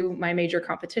me to my major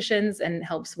competitions and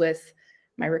helps with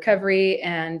my recovery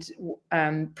and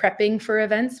prepping for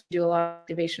events. We do a lot of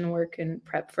activation work and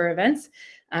prep for events.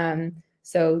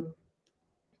 So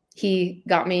he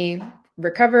got me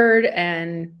recovered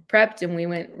and prepped, and we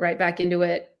went right back into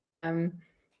it. And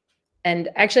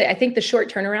actually, I think the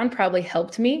short turnaround probably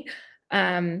helped me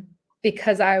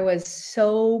because I was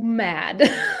so mad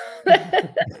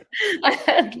I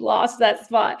had lost that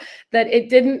spot that it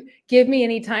didn't give me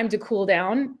any time to cool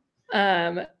down.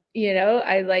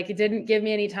 It didn't give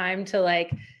me any time to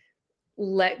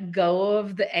let go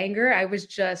of the anger. I was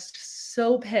just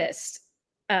so pissed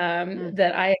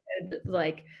that I had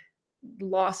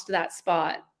lost that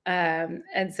spot.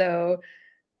 And so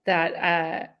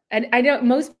that and I know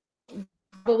most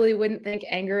probably wouldn't think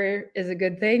anger is a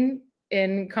good thing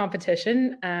in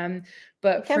competition.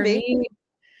 But for me,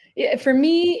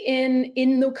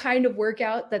 in the kind of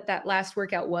workout that last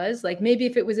workout was, like maybe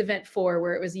if it was event 4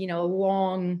 where it was, a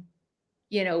long,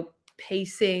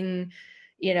 pacing,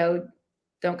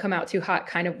 don't come out too hot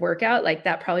kind of workout, like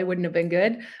that probably wouldn't have been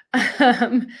good.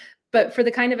 But for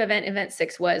the kind of event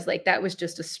 6 was, like, that was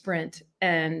just a sprint.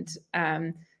 And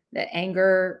the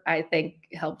anger, I think,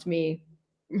 helped me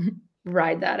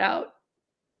ride that out.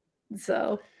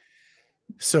 So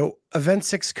event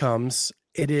 6 comes,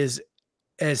 it is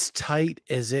as tight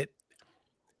as it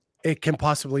can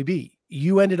possibly be.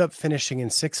 You ended up finishing in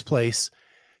 6th place,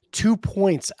 2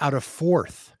 points out of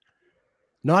 4th,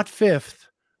 not 5th,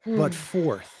 but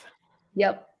 4th.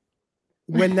 Yep.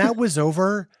 When that was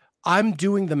over, I'm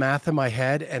doing the math in my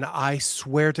head, and I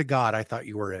swear to God, I thought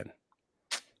you were in.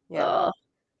 Yeah.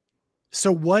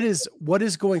 So what is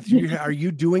going through your head? Are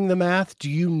you doing the math? Do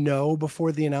you know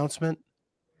before the announcement?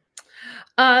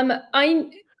 I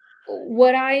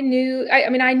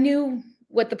knew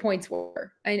what the points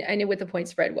were. I knew what the point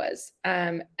spread was.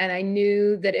 And I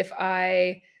knew that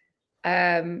I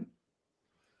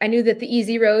knew that the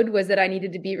easy road was that I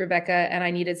needed to beat Rebecca, and I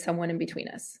needed someone in between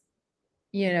us,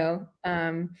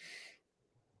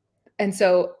 and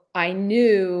so I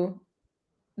knew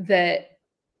that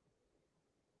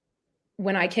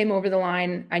when I came over the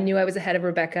line, I knew I was ahead of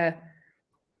Rebecca,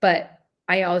 but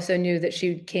I also knew that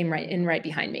she came right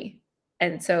behind me.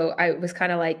 And so I was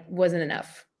kind of like, wasn't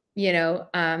enough,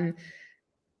 and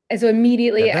so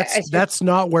immediately that's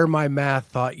not where my math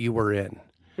thought you were in.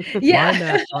 Yeah. My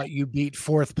math thought you beat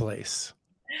 4th place.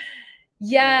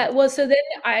 Yeah. Well, so then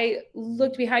I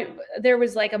looked behind. There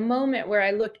was like a moment where I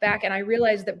looked back and I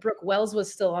realized that Brooke Wells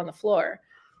was still on the floor,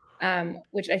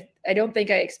 which I don't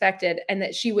think I expected. And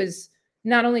that she was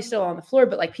not only still on the floor,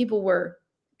 but like people were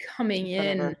coming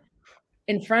in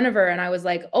front of her. And I was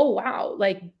like, oh, wow.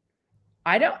 Like,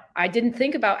 I didn't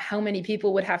think about how many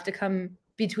people would have to come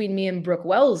between me and Brooke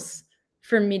Wells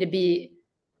for me to be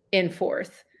in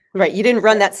 4th. Right. You didn't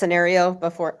run that scenario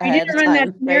before. I didn't run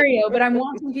that scenario, right? But I'm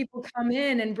watching people come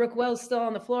in and Brooke Wells still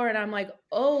on the floor. And I'm like,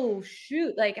 oh,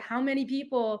 shoot. Like, how many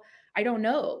people? I don't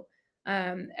know.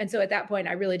 And so at that point,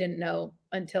 I really didn't know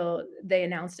until they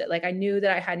announced it. Like, I knew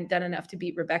that I hadn't done enough to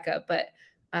beat Rebecca, but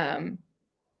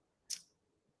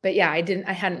yeah, I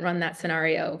hadn't run that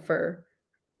scenario for,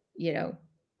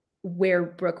 where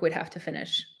Brooke would have to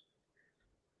finish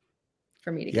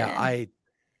for me to get in.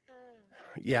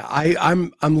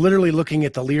 I'm literally looking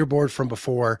at the leaderboard from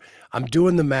before. I'm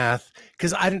doing the math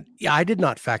because I did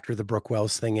not factor the Brooke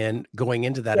Wells thing in going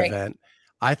into that event.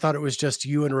 I thought it was just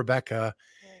you and Rebecca.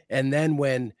 And then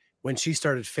when she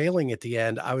started failing at the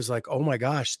end, I was like, oh my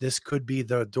gosh, this could be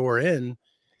the door in.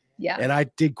 Yeah. And I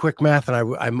did quick math, and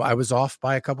I was off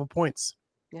by a couple points.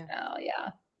 Yeah. Oh yeah.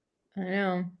 I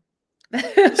know.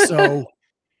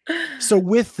 So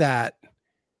with that,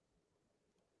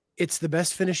 it's the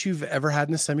best finish you've ever had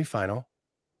in a semifinal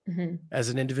as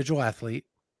an individual athlete.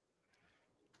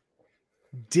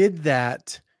 Did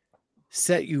that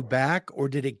set you back, or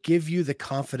did it give you the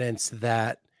confidence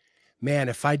that, man,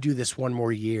 if I do this one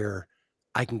more year,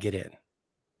 I can get in?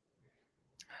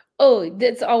 Oh,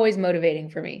 that's always motivating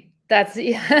for me. That's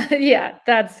yeah,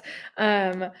 that's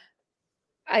I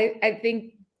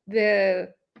think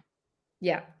it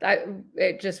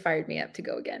just fired me up to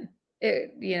go again.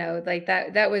 It, like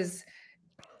that was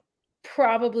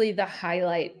probably the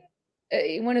highlight,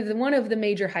 one of the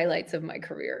major highlights of my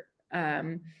career.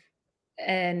 And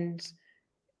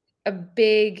a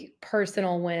big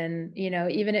personal win,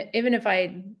 even if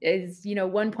I is,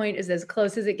 1 point is as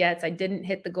close as it gets. I didn't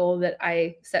hit the goal that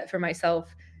I set for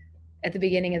myself at the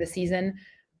beginning of the season.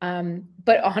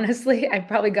 But honestly, I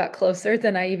probably got closer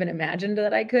than I even imagined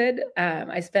that I could.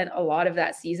 I spent a lot of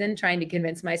that season trying to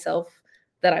convince myself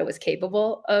that I was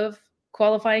capable of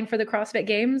qualifying for the CrossFit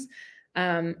Games.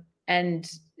 And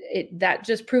that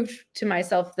just proved to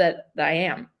myself that I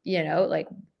am, like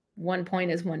 1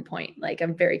 point is 1 point. Like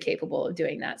I'm very capable of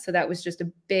doing that. So that was just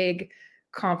a big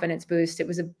confidence boost. It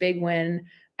was a big win.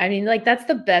 I mean, like that's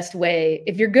the best way.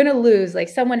 If you're going to lose, like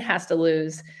someone has to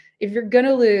lose. If you're going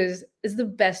to lose, is the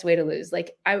best way to lose.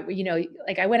 Like I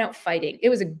went out fighting. It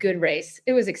was a good race.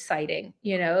 It was exciting,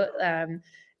 and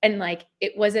like,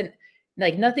 it wasn't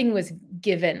like nothing was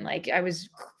given. Like I was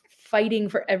fighting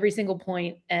for every single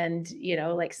point, and,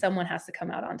 like someone has to come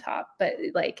out on top, but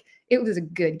like, it was a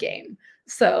good game.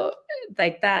 So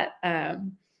like that,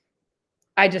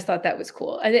 I just thought that was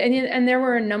cool. And there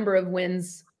were a number of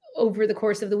wins over the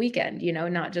course of the weekend,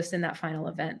 not just in that final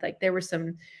event. Like there were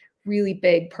some really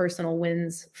big personal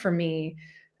wins for me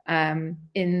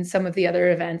in some of the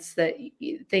other events,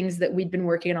 things that we'd been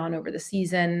working on over the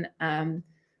season.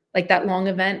 Like that long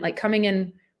event, like coming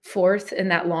in 4th in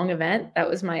that long event, that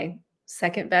was my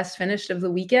second best finish of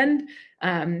the weekend.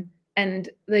 And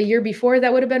the year before,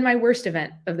 that would have been my worst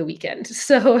event of the weekend.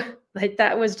 So like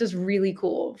that was just really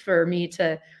cool for me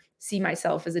to see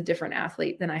myself as a different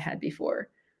athlete than I had before.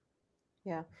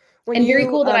 Yeah. Very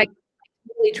cool that I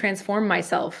really transformed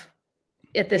myself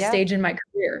at this stage in my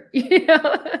career.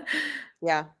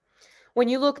 Yeah. When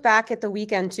you look back at the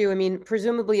weekend too, I mean,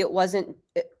 presumably it wasn't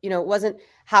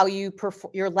how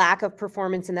your lack of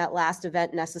performance in that last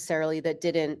event necessarily that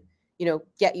didn't,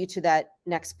 get you to that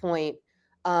next point.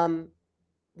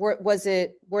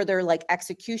 Were there like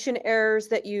execution errors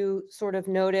that you sort of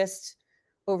noticed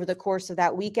over the course of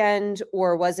that weekend?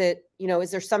 Or was it,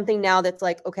 is there something now that's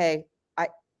like, okay,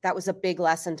 that was a big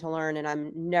lesson to learn and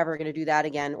I'm never going to do that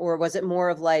again? Or was it more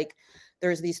of like,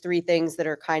 there's these 3 things that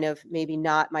are kind of maybe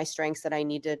not my strengths that I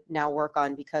need to now work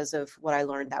on because of what I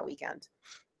learned that weekend?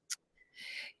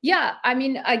 Yeah, I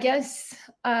mean, I guess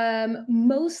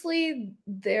mostly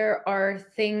there are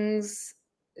things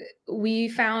we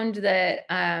found that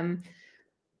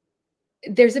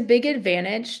there's a big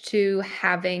advantage to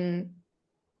having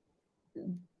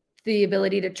the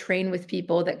ability to train with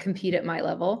people that compete at my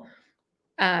level.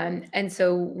 And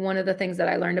so one of the things that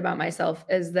I learned about myself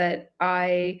is that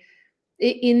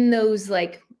in those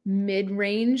like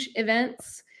mid-range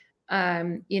events,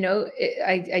 I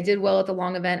did well at the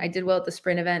long event. I did well at the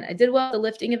sprint event. I did well at the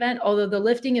lifting event, although the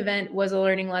lifting event was a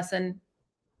learning lesson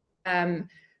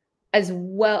as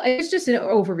well. It was just an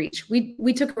overreach.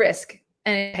 We took a risk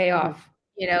and it paid off.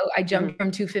 I jumped from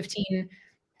 215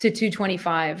 to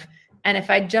 225. And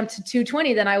if I jumped to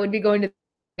 220, then I would be going to,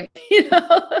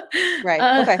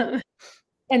 Right. Okay.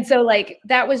 And so like,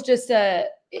 that was just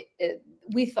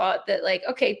we thought that like,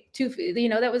 okay,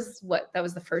 that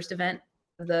was the first event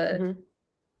of the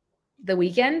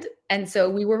weekend. And so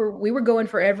we were going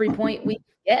for every point we could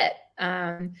get.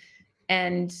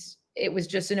 And it was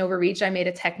just an overreach. I made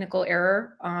a technical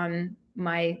error on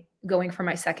going for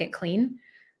my second clean.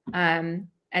 And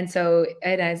so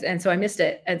I missed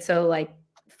it. And so like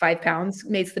 5 pounds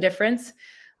makes the difference.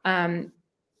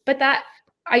 But that,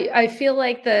 I feel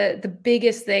like the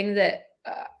biggest thing that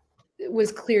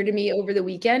was clear to me over the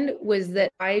weekend was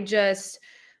that I just,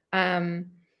 I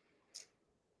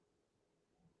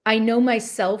know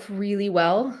myself really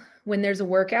well when there's a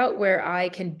workout where I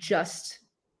can just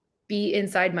be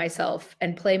inside myself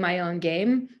and play my own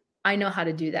game. I know how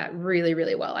to do that really,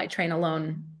 really well. I train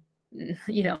alone,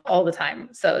 all the time.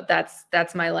 So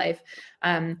that's my life.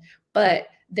 But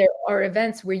there are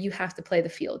events where you have to play the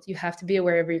field. You have to be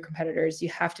aware of your competitors. You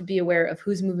have to be aware of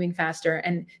who's moving faster.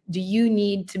 And do you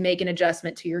need to make an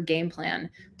adjustment to your game plan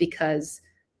because,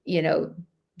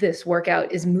 this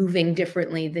workout is moving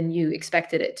differently than you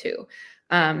expected it to.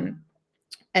 And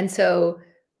so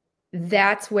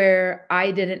that's where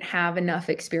I didn't have enough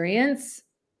experience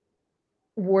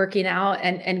working out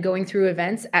and going through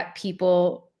events at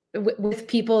with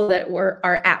people that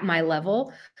are at my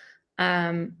level.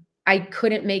 I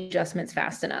couldn't make adjustments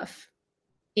fast enough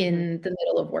in the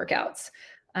middle of workouts.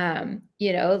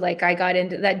 Like I got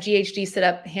into that GHD sit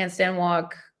up, handstand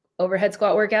walk, overhead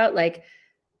squat workout. Like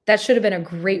that should have been a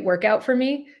great workout for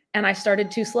me. And I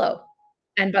started too slow.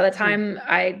 And by the time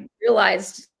I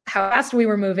realized how fast we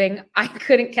were moving, I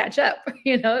couldn't catch up.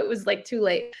 It was like too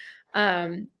late.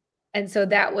 And so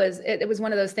that was, it was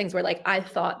one of those things where like, I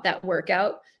thought that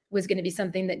workout was going to be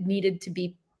something that needed to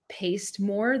be paced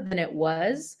more than it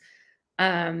was.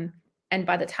 And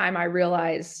by the time I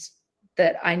realized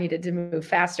that I needed to move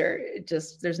faster,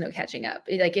 there's no catching up.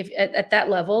 Like if at that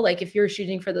level, like if you're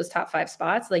shooting for those top 5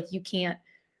 spots, like you can't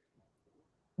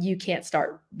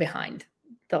start behind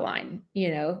the line,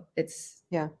 it's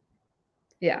yeah.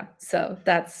 So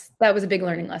that was a big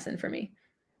learning lesson for me.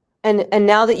 And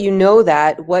now that you know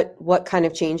that, what kind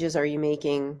of changes are you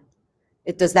making?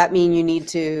 Does that mean you need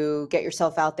to get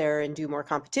yourself out there and do more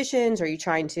competitions? Are you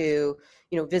trying to,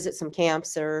 visit some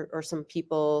camps or some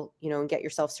people, and get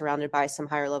yourself surrounded by some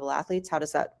higher level athletes? What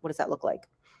does that look like?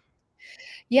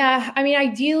 Yeah. I mean,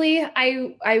 ideally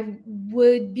I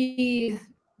would be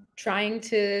trying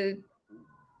to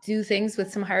do things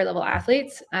with some higher level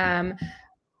athletes.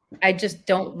 I just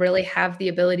don't really have the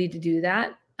ability to do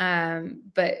that.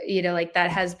 But like that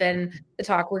has been the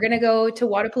talk. We're going to go to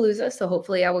Wodapalooza. So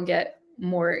hopefully I will get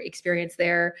more experience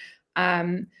there.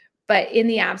 But in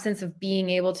the absence of being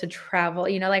able to travel,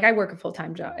 like I work a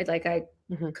full-time job. Like I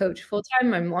coach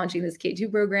full-time. I'm launching this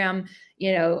K2 program.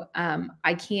 I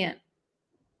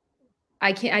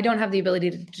don't have the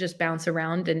ability to just bounce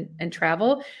around and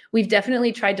travel. We've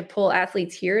definitely tried to pull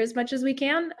athletes here as much as we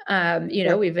can.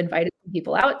 We've invited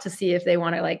people out to see if they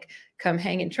want to like come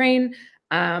hang and train.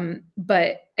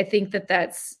 But I think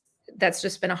that's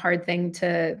just been a hard thing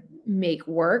to make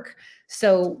work.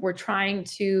 So we're trying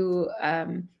to,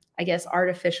 I guess,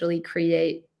 artificially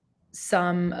create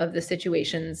some of the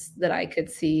situations that I could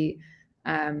see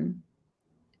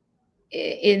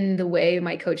in the way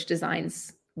my coach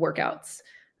designs workouts.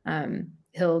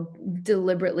 He'll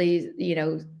deliberately,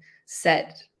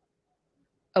 set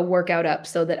a workout up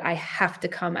so that I have to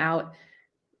come out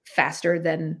faster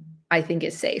than I think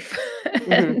is safe.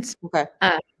 and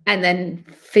then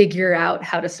figure out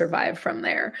how to survive from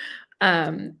there.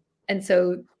 And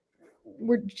so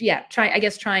we're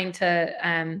trying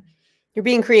to you're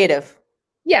being creative.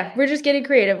 Yeah, we're just getting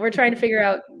creative. We're trying to figure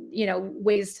out,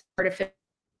 ways to artificially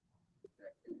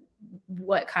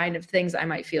what kind of things I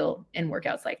might feel in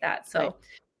workouts like that. So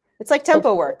it's like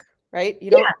tempo work, right?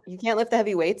 You can't lift the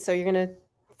heavy weights, so you're going to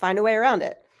find a way around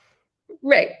it.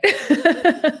 Right.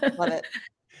 Love it.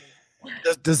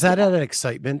 Does that add an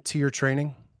excitement to your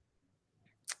training?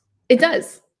 It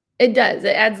does. It does.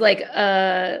 It adds like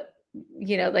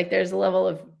like there's a level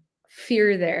of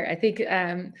fear there. I think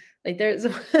like there's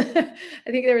I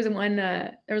think there was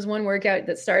one workout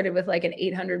that started with like an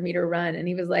 800-meter run, and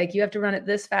he was like, you have to run it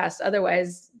this fast,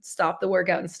 otherwise stop the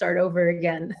workout and start over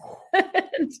again.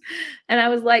 and I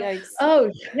was like, yikes.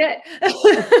 Oh shit.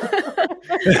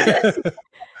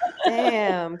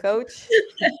 Damn, coach.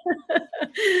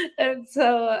 And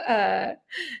so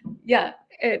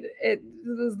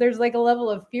there's like a level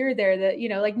of fear there that,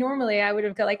 like normally I would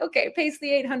have got like, okay, pace the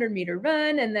 800-meter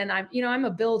run. And then I'm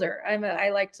a builder. I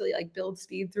like to like build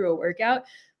speed through a workout,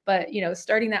 but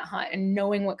starting that hot and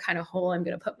knowing what kind of hole I'm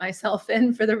going to put myself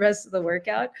in for the rest of the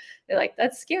workout, they're like,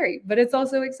 that's scary, but it's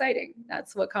also exciting.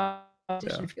 That's what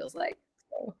competition feels like.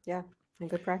 So, yeah. And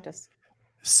good practice.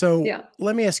 So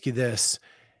let me ask you this.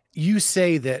 You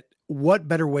say that what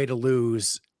better way to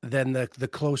lose than the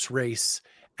close race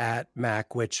at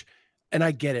MACC, which, and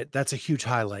I get it, that's a huge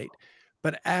highlight.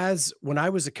 But when I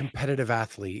was a competitive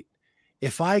athlete,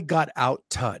 if I got out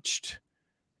touched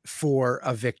for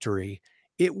a victory,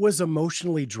 it was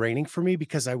emotionally draining for me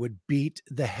because I would beat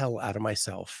the hell out of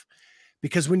myself.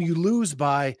 Because when you lose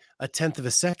by 1/10 of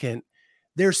a second,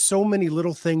 there's so many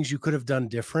little things you could have done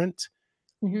different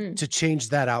to change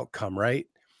that outcome, right?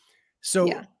 So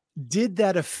did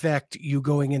that affect you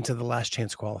going into the last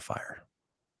chance qualifier?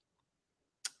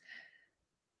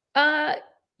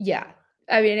 Yeah.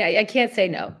 I mean, I can't say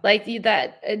no. Like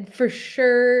that for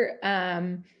sure.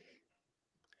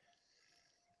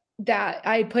 That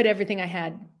I put everything I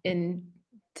had into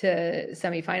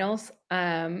semifinals.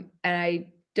 And I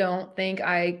don't think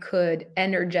I could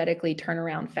energetically turn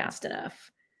around fast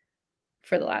enough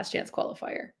for the last chance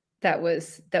qualifier. that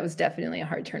was definitely a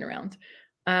hard turnaround.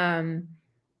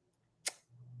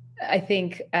 I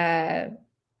think, yeah,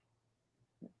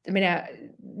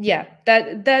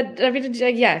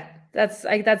 that's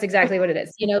exactly what it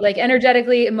is. Like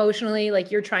energetically, emotionally,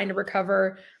 like you're trying to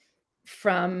recover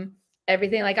from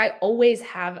everything. Like I always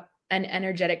have an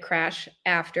energetic crash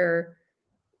after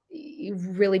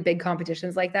really big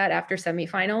competitions like that, after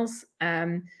semifinals.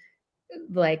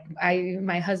 Like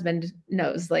my husband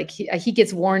knows, like he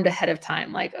gets warned ahead of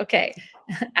time, like, okay,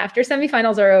 after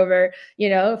semifinals are over,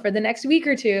 for the next week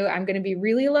or two, I'm going to be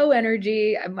really low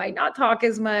energy. I might not talk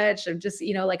as much. I'm just,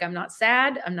 like, I'm not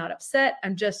sad. I'm not upset.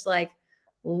 I'm just like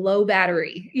low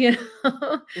battery,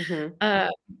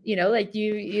 like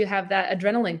you have that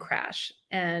adrenaline crash.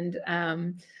 And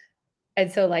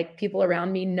so like people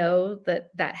around me know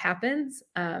that happens.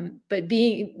 But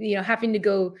being, having to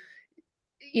go,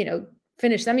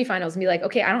 finish semifinals and be like,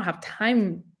 okay, I don't have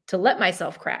time to let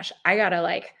myself crash. I gotta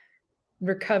like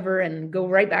recover and go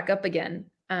right back up again.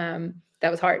 That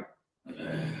was hard.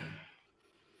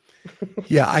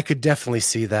 Yeah, I could definitely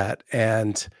see that.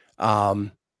 And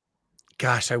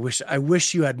gosh, I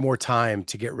wish you had more time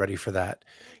to get ready for that,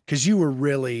 because you were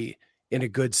really in a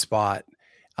good spot.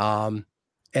 And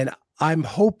I'm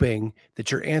hoping that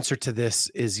your answer to this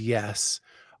is yes.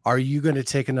 Are you going to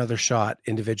take another shot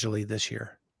individually this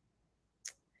year?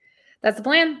 That's the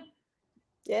plan.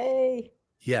 Yay.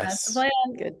 Yes. That's the plan.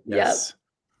 Good. Yes.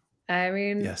 Yep. I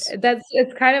mean, yes.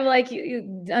 It's kind of like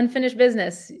unfinished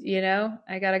business,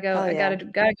 I gotta go. Oh, yeah. gotta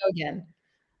go again.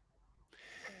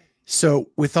 So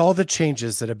with all the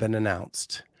changes that have been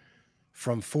announced,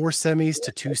 from 4 semis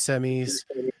to 2 semis,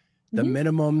 the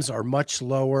minimums are much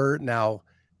lower. Now,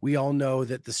 we all know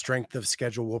that the strength of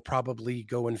schedule will probably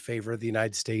go in favor of the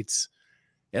United States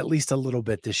at least a little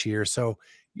bit this year. So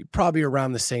probably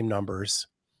around the same numbers.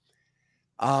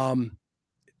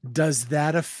 Does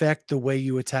that affect the way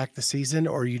you attack the season,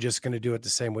 or are you just going to do it the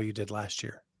same way you did last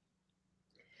year?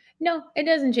 No, it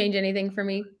doesn't change anything for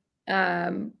me.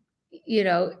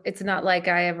 It's not like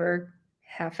I ever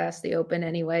half-ass the Open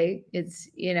anyway. It's,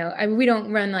 we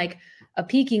don't run like a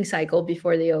peaking cycle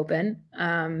before the Open.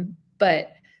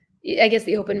 But I guess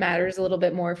the Open matters a little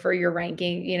bit more for your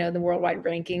ranking, the worldwide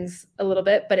rankings a little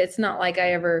bit, but it's not like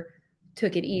I ever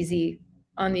took it easy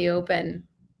on the Open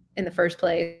in the first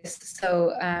place.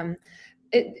 So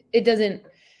it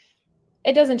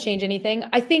doesn't change anything.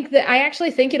 I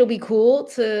actually think it'll be cool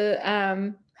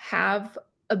to have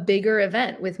a bigger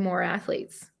event with more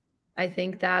athletes. I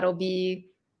think that'll be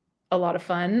a lot of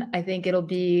fun. I think it'll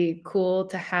be cool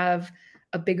to have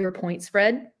a bigger point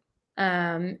spread,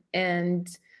 and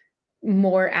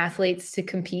more athletes to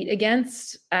compete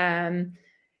against. I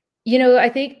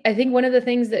think one of the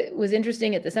things that was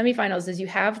interesting at the semifinals is you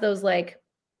have those like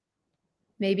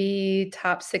maybe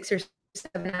top 6 or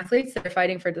 7 athletes that are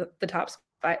fighting for the top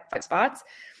 5 spots.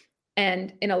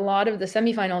 And in a lot of the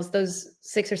semifinals, those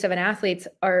 6 or 7 athletes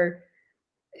are,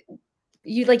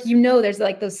 there's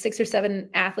like those 6 or 7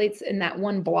 athletes in that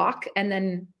one block, and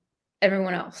then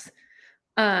everyone else.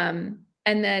 And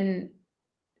then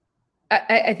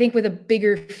I think with a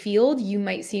bigger field, you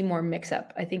might see more mix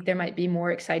up. I think there might be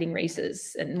more exciting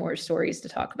races and more stories to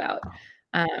talk about.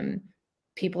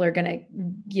 People are going to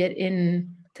get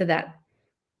into that,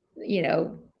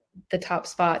 the top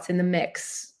spots in the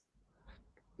mix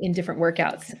in different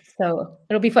workouts. So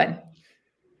it'll be fun.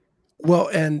 Well,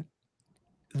 and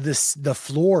the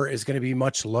floor is going to be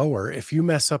much lower. If you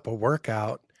mess up a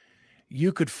workout,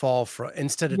 you could fall from,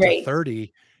 instead of to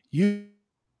 30, you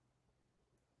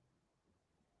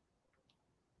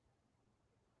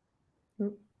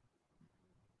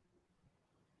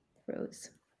froze.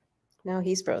 No,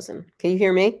 he's frozen. Can you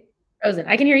hear me? Frozen.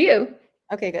 I can hear you.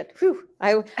 Okay, good. Whew.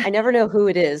 I never know who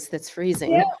it is that's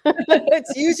freezing. Yeah.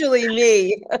 It's usually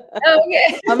me.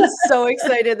 Okay. I'm so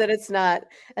excited that it's not.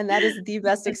 And that is the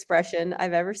best expression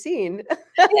I've ever seen.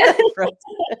 But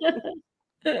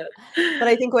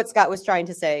I think what Scott was trying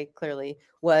to say clearly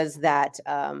was that,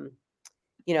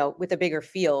 with a bigger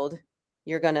field,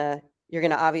 you're gonna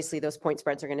obviously those point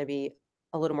spreads are going to be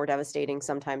a little more devastating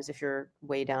sometimes if you're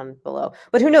way down below.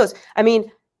 But who knows? I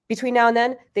mean, between now and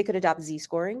then, they could adopt Z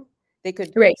scoring. They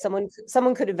could, someone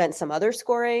could invent some other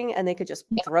scoring, and they could just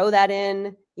throw that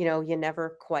in. You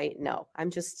never quite know.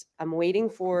 I'm waiting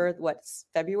for what's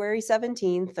February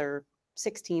 17th or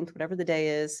 16th, whatever the day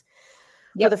is,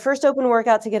 for the first Open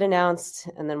workout to get announced,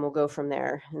 and then we'll go from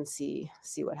there and see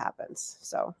what happens.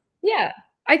 So yeah,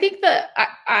 I think that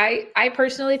I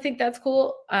personally think that's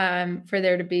cool, for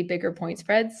there to be bigger point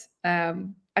spreads.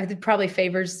 It probably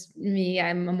favors me.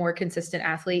 I'm a more consistent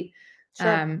athlete.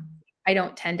 Sure. I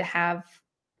don't tend to have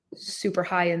super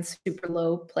high and super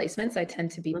low placements. I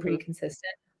tend to be pretty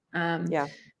consistent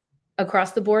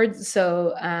across the board.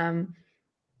 So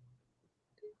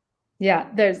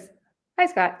there's hi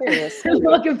Scott. There he is.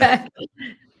 Welcome back.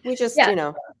 We just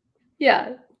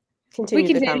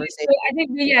continue the conversation. So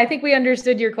I think we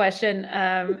understood your question.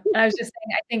 I was just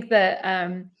saying, I think that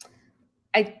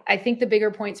I think the bigger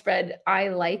point spread I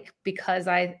like because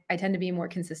I tend to be a more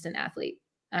consistent athlete.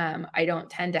 I don't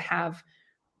tend to have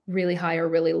really high or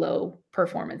really low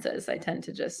performances. I tend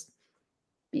to just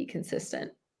be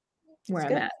consistent where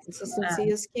I'm at. Consistency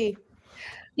is key.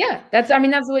 Yeah, that's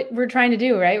what we're trying to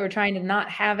do, right? We're trying to not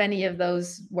have any of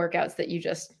those workouts that you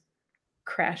just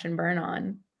crash and burn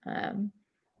on, and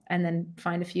then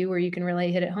find a few where you can really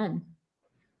hit it home.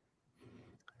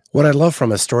 What I love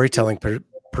from a storytelling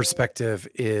perspective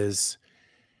is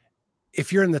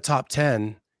if you're in the top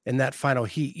 10 in that final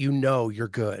heat, you're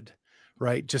good,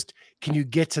 right? Just can you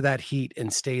get to that heat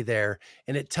and stay there?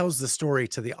 And it tells the story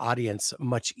to the audience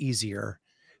much easier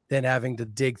than having to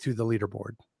dig through the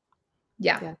leaderboard.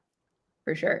 Yeah,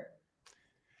 for sure.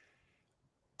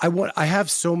 I have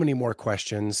so many more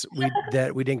questions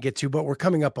that we didn't get to, but we're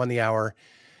coming up on the hour.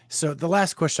 So the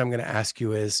last question I'm going to ask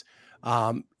you is,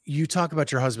 you talk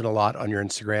about your husband a lot on your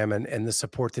Instagram and the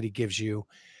support that he gives you.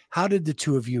 How did the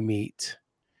two of you meet?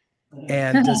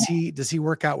 And does he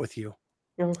work out with you?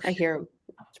 I hear him.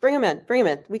 Just bring him in.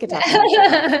 We can talk.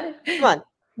 Come on.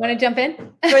 Want to jump in?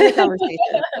 Join the conversation.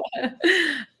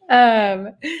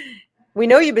 We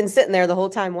know you've been sitting there the whole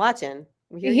time watching.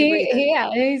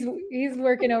 He's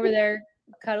working over there,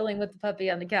 cuddling with the puppy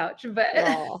on the couch. But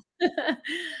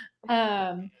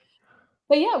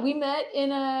but yeah, we met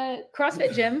in a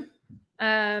CrossFit gym.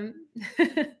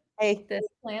 Hey, this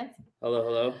Lance.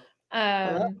 Hello.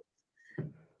 Hello.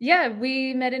 Yeah,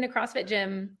 we met in a CrossFit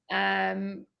gym,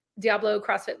 Diablo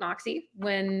CrossFit MACC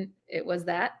when it was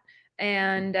that,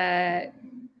 and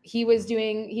he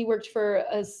worked for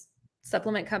a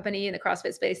supplement company in the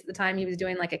CrossFit space at the time. He was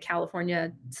doing like a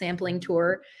California sampling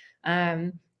tour.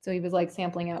 So he was like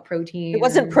sampling out protein. It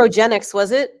wasn't Progenics,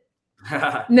 was it?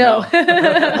 No.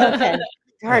 Okay.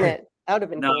 Darn it. That would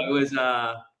have been cool. It was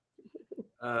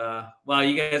well,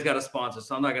 you guys got a sponsor,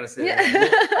 so I'm not gonna say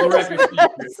that. We'll rep your sponsor.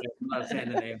 I'm not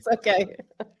saying the name. It's okay.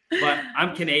 But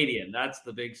I'm Canadian. That's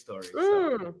the big story.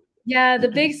 So. Yeah, the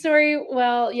big story.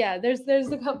 Well, yeah, there's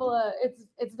a couple of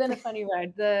it's been a funny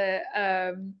ride.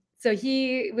 So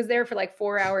he was there for like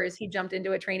 4 hours. He jumped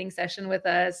into a training session with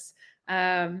us.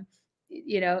 Outlifted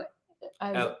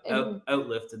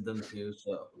them too.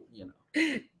 So,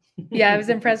 Yeah, I was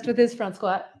impressed with his front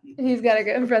squat. He's got a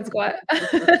good front squat.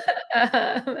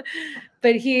 But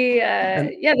then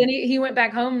he went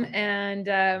back home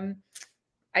and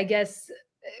I guess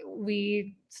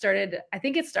we started, I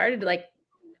think it started like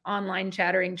online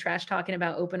chattering, trash talking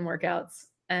about open workouts,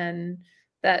 and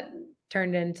that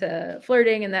turned into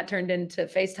flirting, and that turned into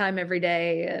FaceTime every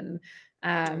day. And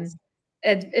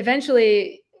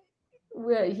eventually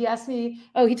he asked me,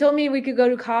 he told me we could go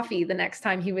to coffee the next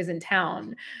time he was in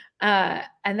town.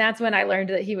 And that's when I learned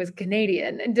that he was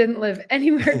Canadian and didn't live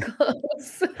anywhere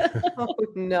close. Oh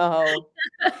no.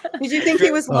 Did you think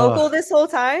he was local this whole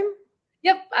time?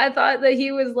 Yep. I thought that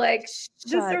he was like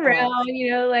just around,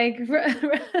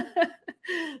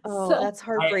 that's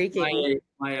heartbreaking.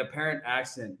 My apparent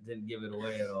accent didn't give it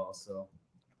away at all. So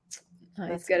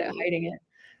he's good at hiding it.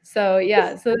 So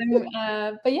yeah. So then,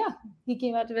 but yeah, he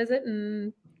came out to visit,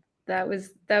 and that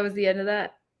was the end of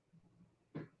that.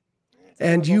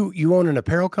 And you own an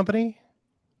apparel company?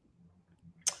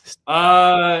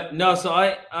 No. So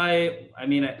I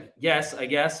mean, yes, I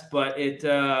guess, but it.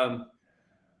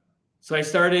 So I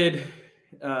started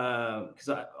because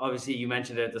obviously you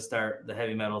mentioned it at the start, the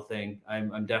heavy metal thing.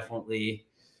 I'm definitely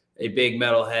a big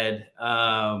metalhead.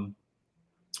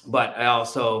 But I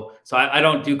also, I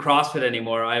don't do CrossFit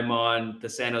anymore. I'm on the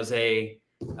San Jose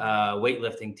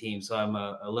weightlifting team. So I'm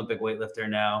an Olympic weightlifter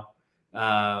now.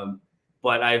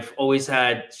 But I've always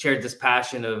shared this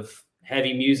passion of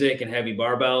heavy music and heavy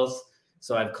barbells.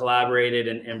 So I've collaborated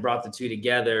and brought the two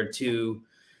together to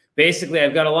basically,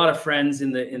 I've got a lot of friends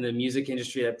in the music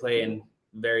industry that play in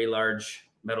very large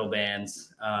metal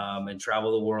bands and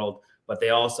travel the world, but they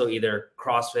also either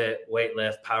CrossFit,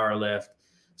 weightlift, powerlift.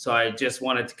 So I just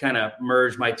wanted to kind of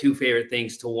merge my two favorite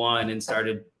things to one and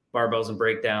started Barbells and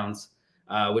Breakdowns,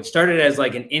 which started as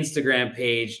like an Instagram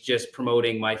page, just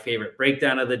promoting my favorite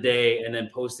breakdown of the day and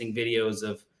then posting videos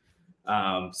of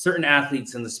certain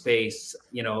athletes in the space.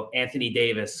 Anthony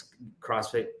Davis,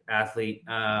 CrossFit athlete,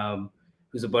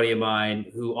 who's a buddy of mine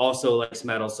who also likes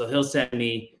metal. So he'll send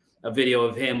me a video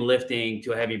of him lifting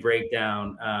to a heavy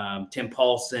breakdown. Tim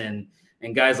Paulson,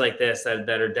 and guys like this that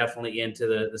are definitely into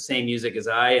the same music as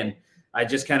and I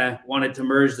just kind of wanted to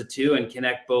merge the two and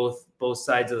connect both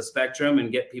sides of the spectrum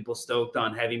and get people stoked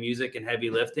on heavy music and heavy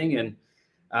lifting. And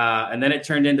then it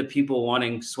turned into people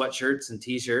wanting sweatshirts and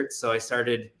t-shirts. So I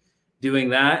started doing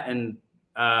that, and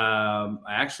I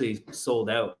actually sold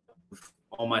out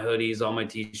all my hoodies, all my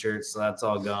t-shirts. So that's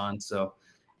all gone. So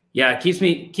yeah, it keeps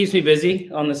me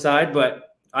busy on the side,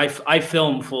 but I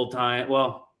film full time,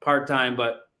 well, part-time,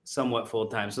 but somewhat full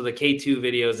time. So the K2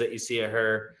 videos that you see of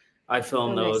her, I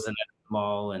film those and edit them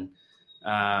all. And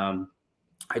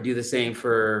I do the same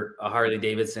for a Harley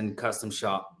Davidson custom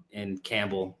shop in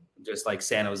Campbell, just like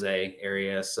San Jose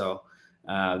area. So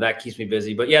that keeps me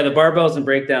busy. But yeah, the barbells and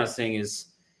breakdowns thing is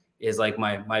like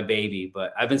my baby,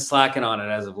 but I've been slacking on it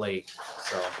as of late.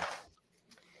 So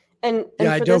and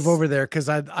yeah, I dove over there because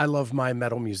I love my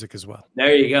metal music as well.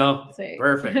 There you go. Sweet.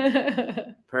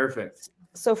 Perfect.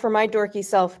 So for my dorky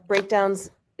self, breakdowns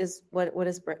is what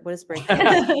is breakdown?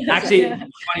 Actually,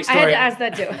 funny story. I had to ask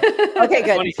that too. Okay,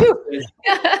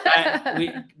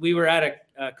 good. We were at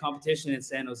a competition in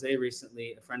San Jose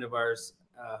recently. A friend of ours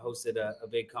hosted a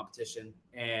big competition,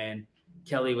 and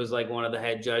Kelly was like one of the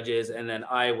head judges, and then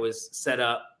I was set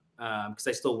up because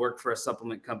I still work for a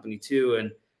supplement company too,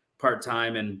 and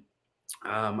part-time, and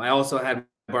I also had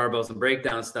barbells and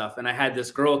breakdown stuff. And I had this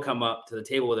girl come up to the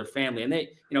table with her family, and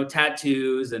they,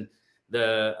 tattoos and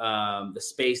the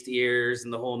spaced ears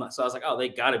and the whole. So I was like, oh, they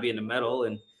got to be into metal.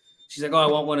 And she's like, oh, I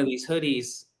want one of these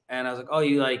hoodies. And I was like, oh,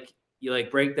 you like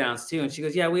breakdowns too? And she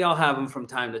goes, yeah, we all have them from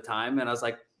time to time. And I was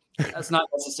like, that's not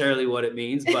necessarily what it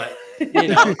means, but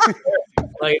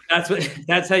like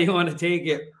that's how you want to take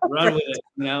it, run with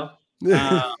it,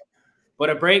 But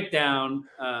a breakdown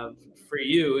for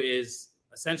you is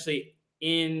essentially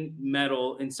in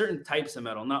metal, in certain types of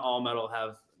metal. Not all metal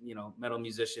have, metal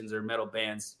musicians or metal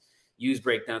bands use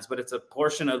breakdowns, but it's a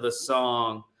portion of the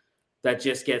song that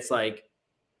just gets like,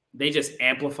 they just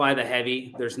amplify the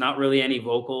heavy. There's not really any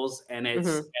vocals, and it's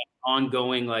an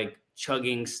ongoing like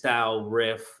chugging style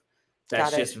riff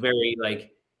that's just very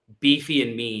like beefy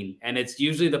and mean. And it's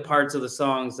usually the parts of the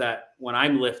songs that when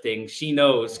I'm lifting, she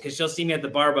knows, because she'll see me at the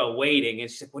barbell waiting, and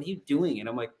she's like, what are you doing? And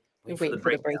I'm like, wait for the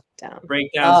breakdown.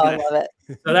 Oh, I love it.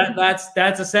 So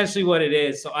that's essentially what it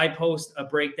is. So I post a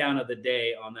breakdown of the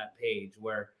day on that page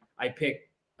where I pick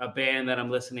a band that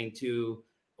I'm listening to,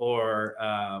 or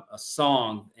a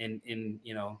song in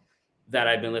that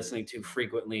I've been listening to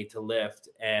frequently to lift,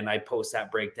 and I post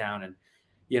that breakdown. And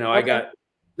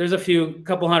there's a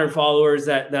couple hundred followers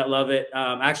that love it.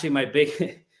 Actually, my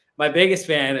biggest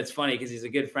fan, it's funny because he's a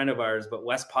good friend of ours, but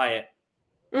Wes Pyatt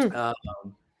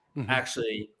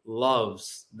actually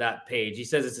loves that page. He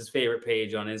says it's his favorite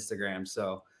page on Instagram.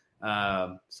 So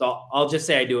I'll just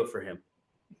say I do it for him.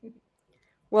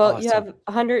 Well, awesome. You have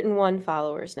 101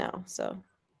 followers now, so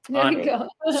there you go.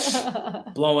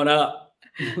 Blowing up.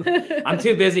 I'm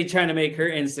too busy trying to make her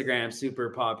Instagram super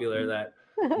popular that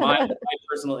my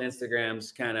personal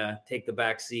Instagrams kind of take the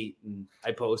back seat, and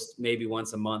I post maybe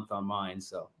once a month on mine.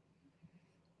 So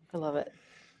I love it.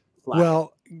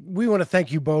 Well, we want to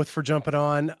thank you both for jumping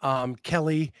on.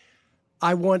 Kelly,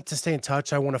 I want to stay in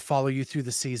touch. I want to follow you through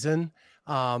the season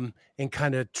and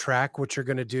kind of track what you're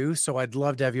going to do. So I'd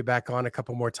love to have you back on a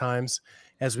couple more times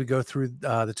as we go through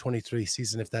the 23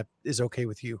 season, if that is okay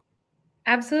with you.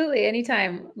 Absolutely.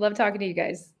 Anytime. Love talking to you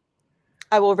guys.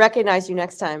 I will recognize you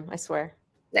next time. I swear.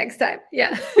 Next time.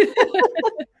 Yeah.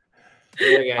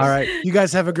 All right. You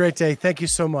guys have a great day. Thank you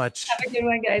so much. Have a good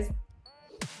one, guys.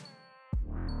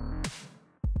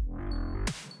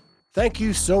 Thank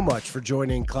you so much for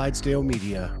joining Clydesdale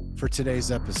Media for today's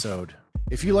episode.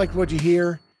 If you like what you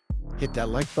hear, hit that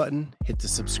like button, hit the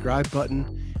subscribe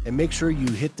button, and make sure you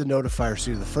hit the notifier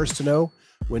so you're the first to know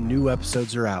when new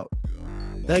episodes are out.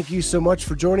 Thank you so much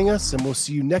for joining us, and we'll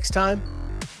see you next time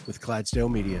with Clydesdale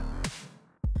Media.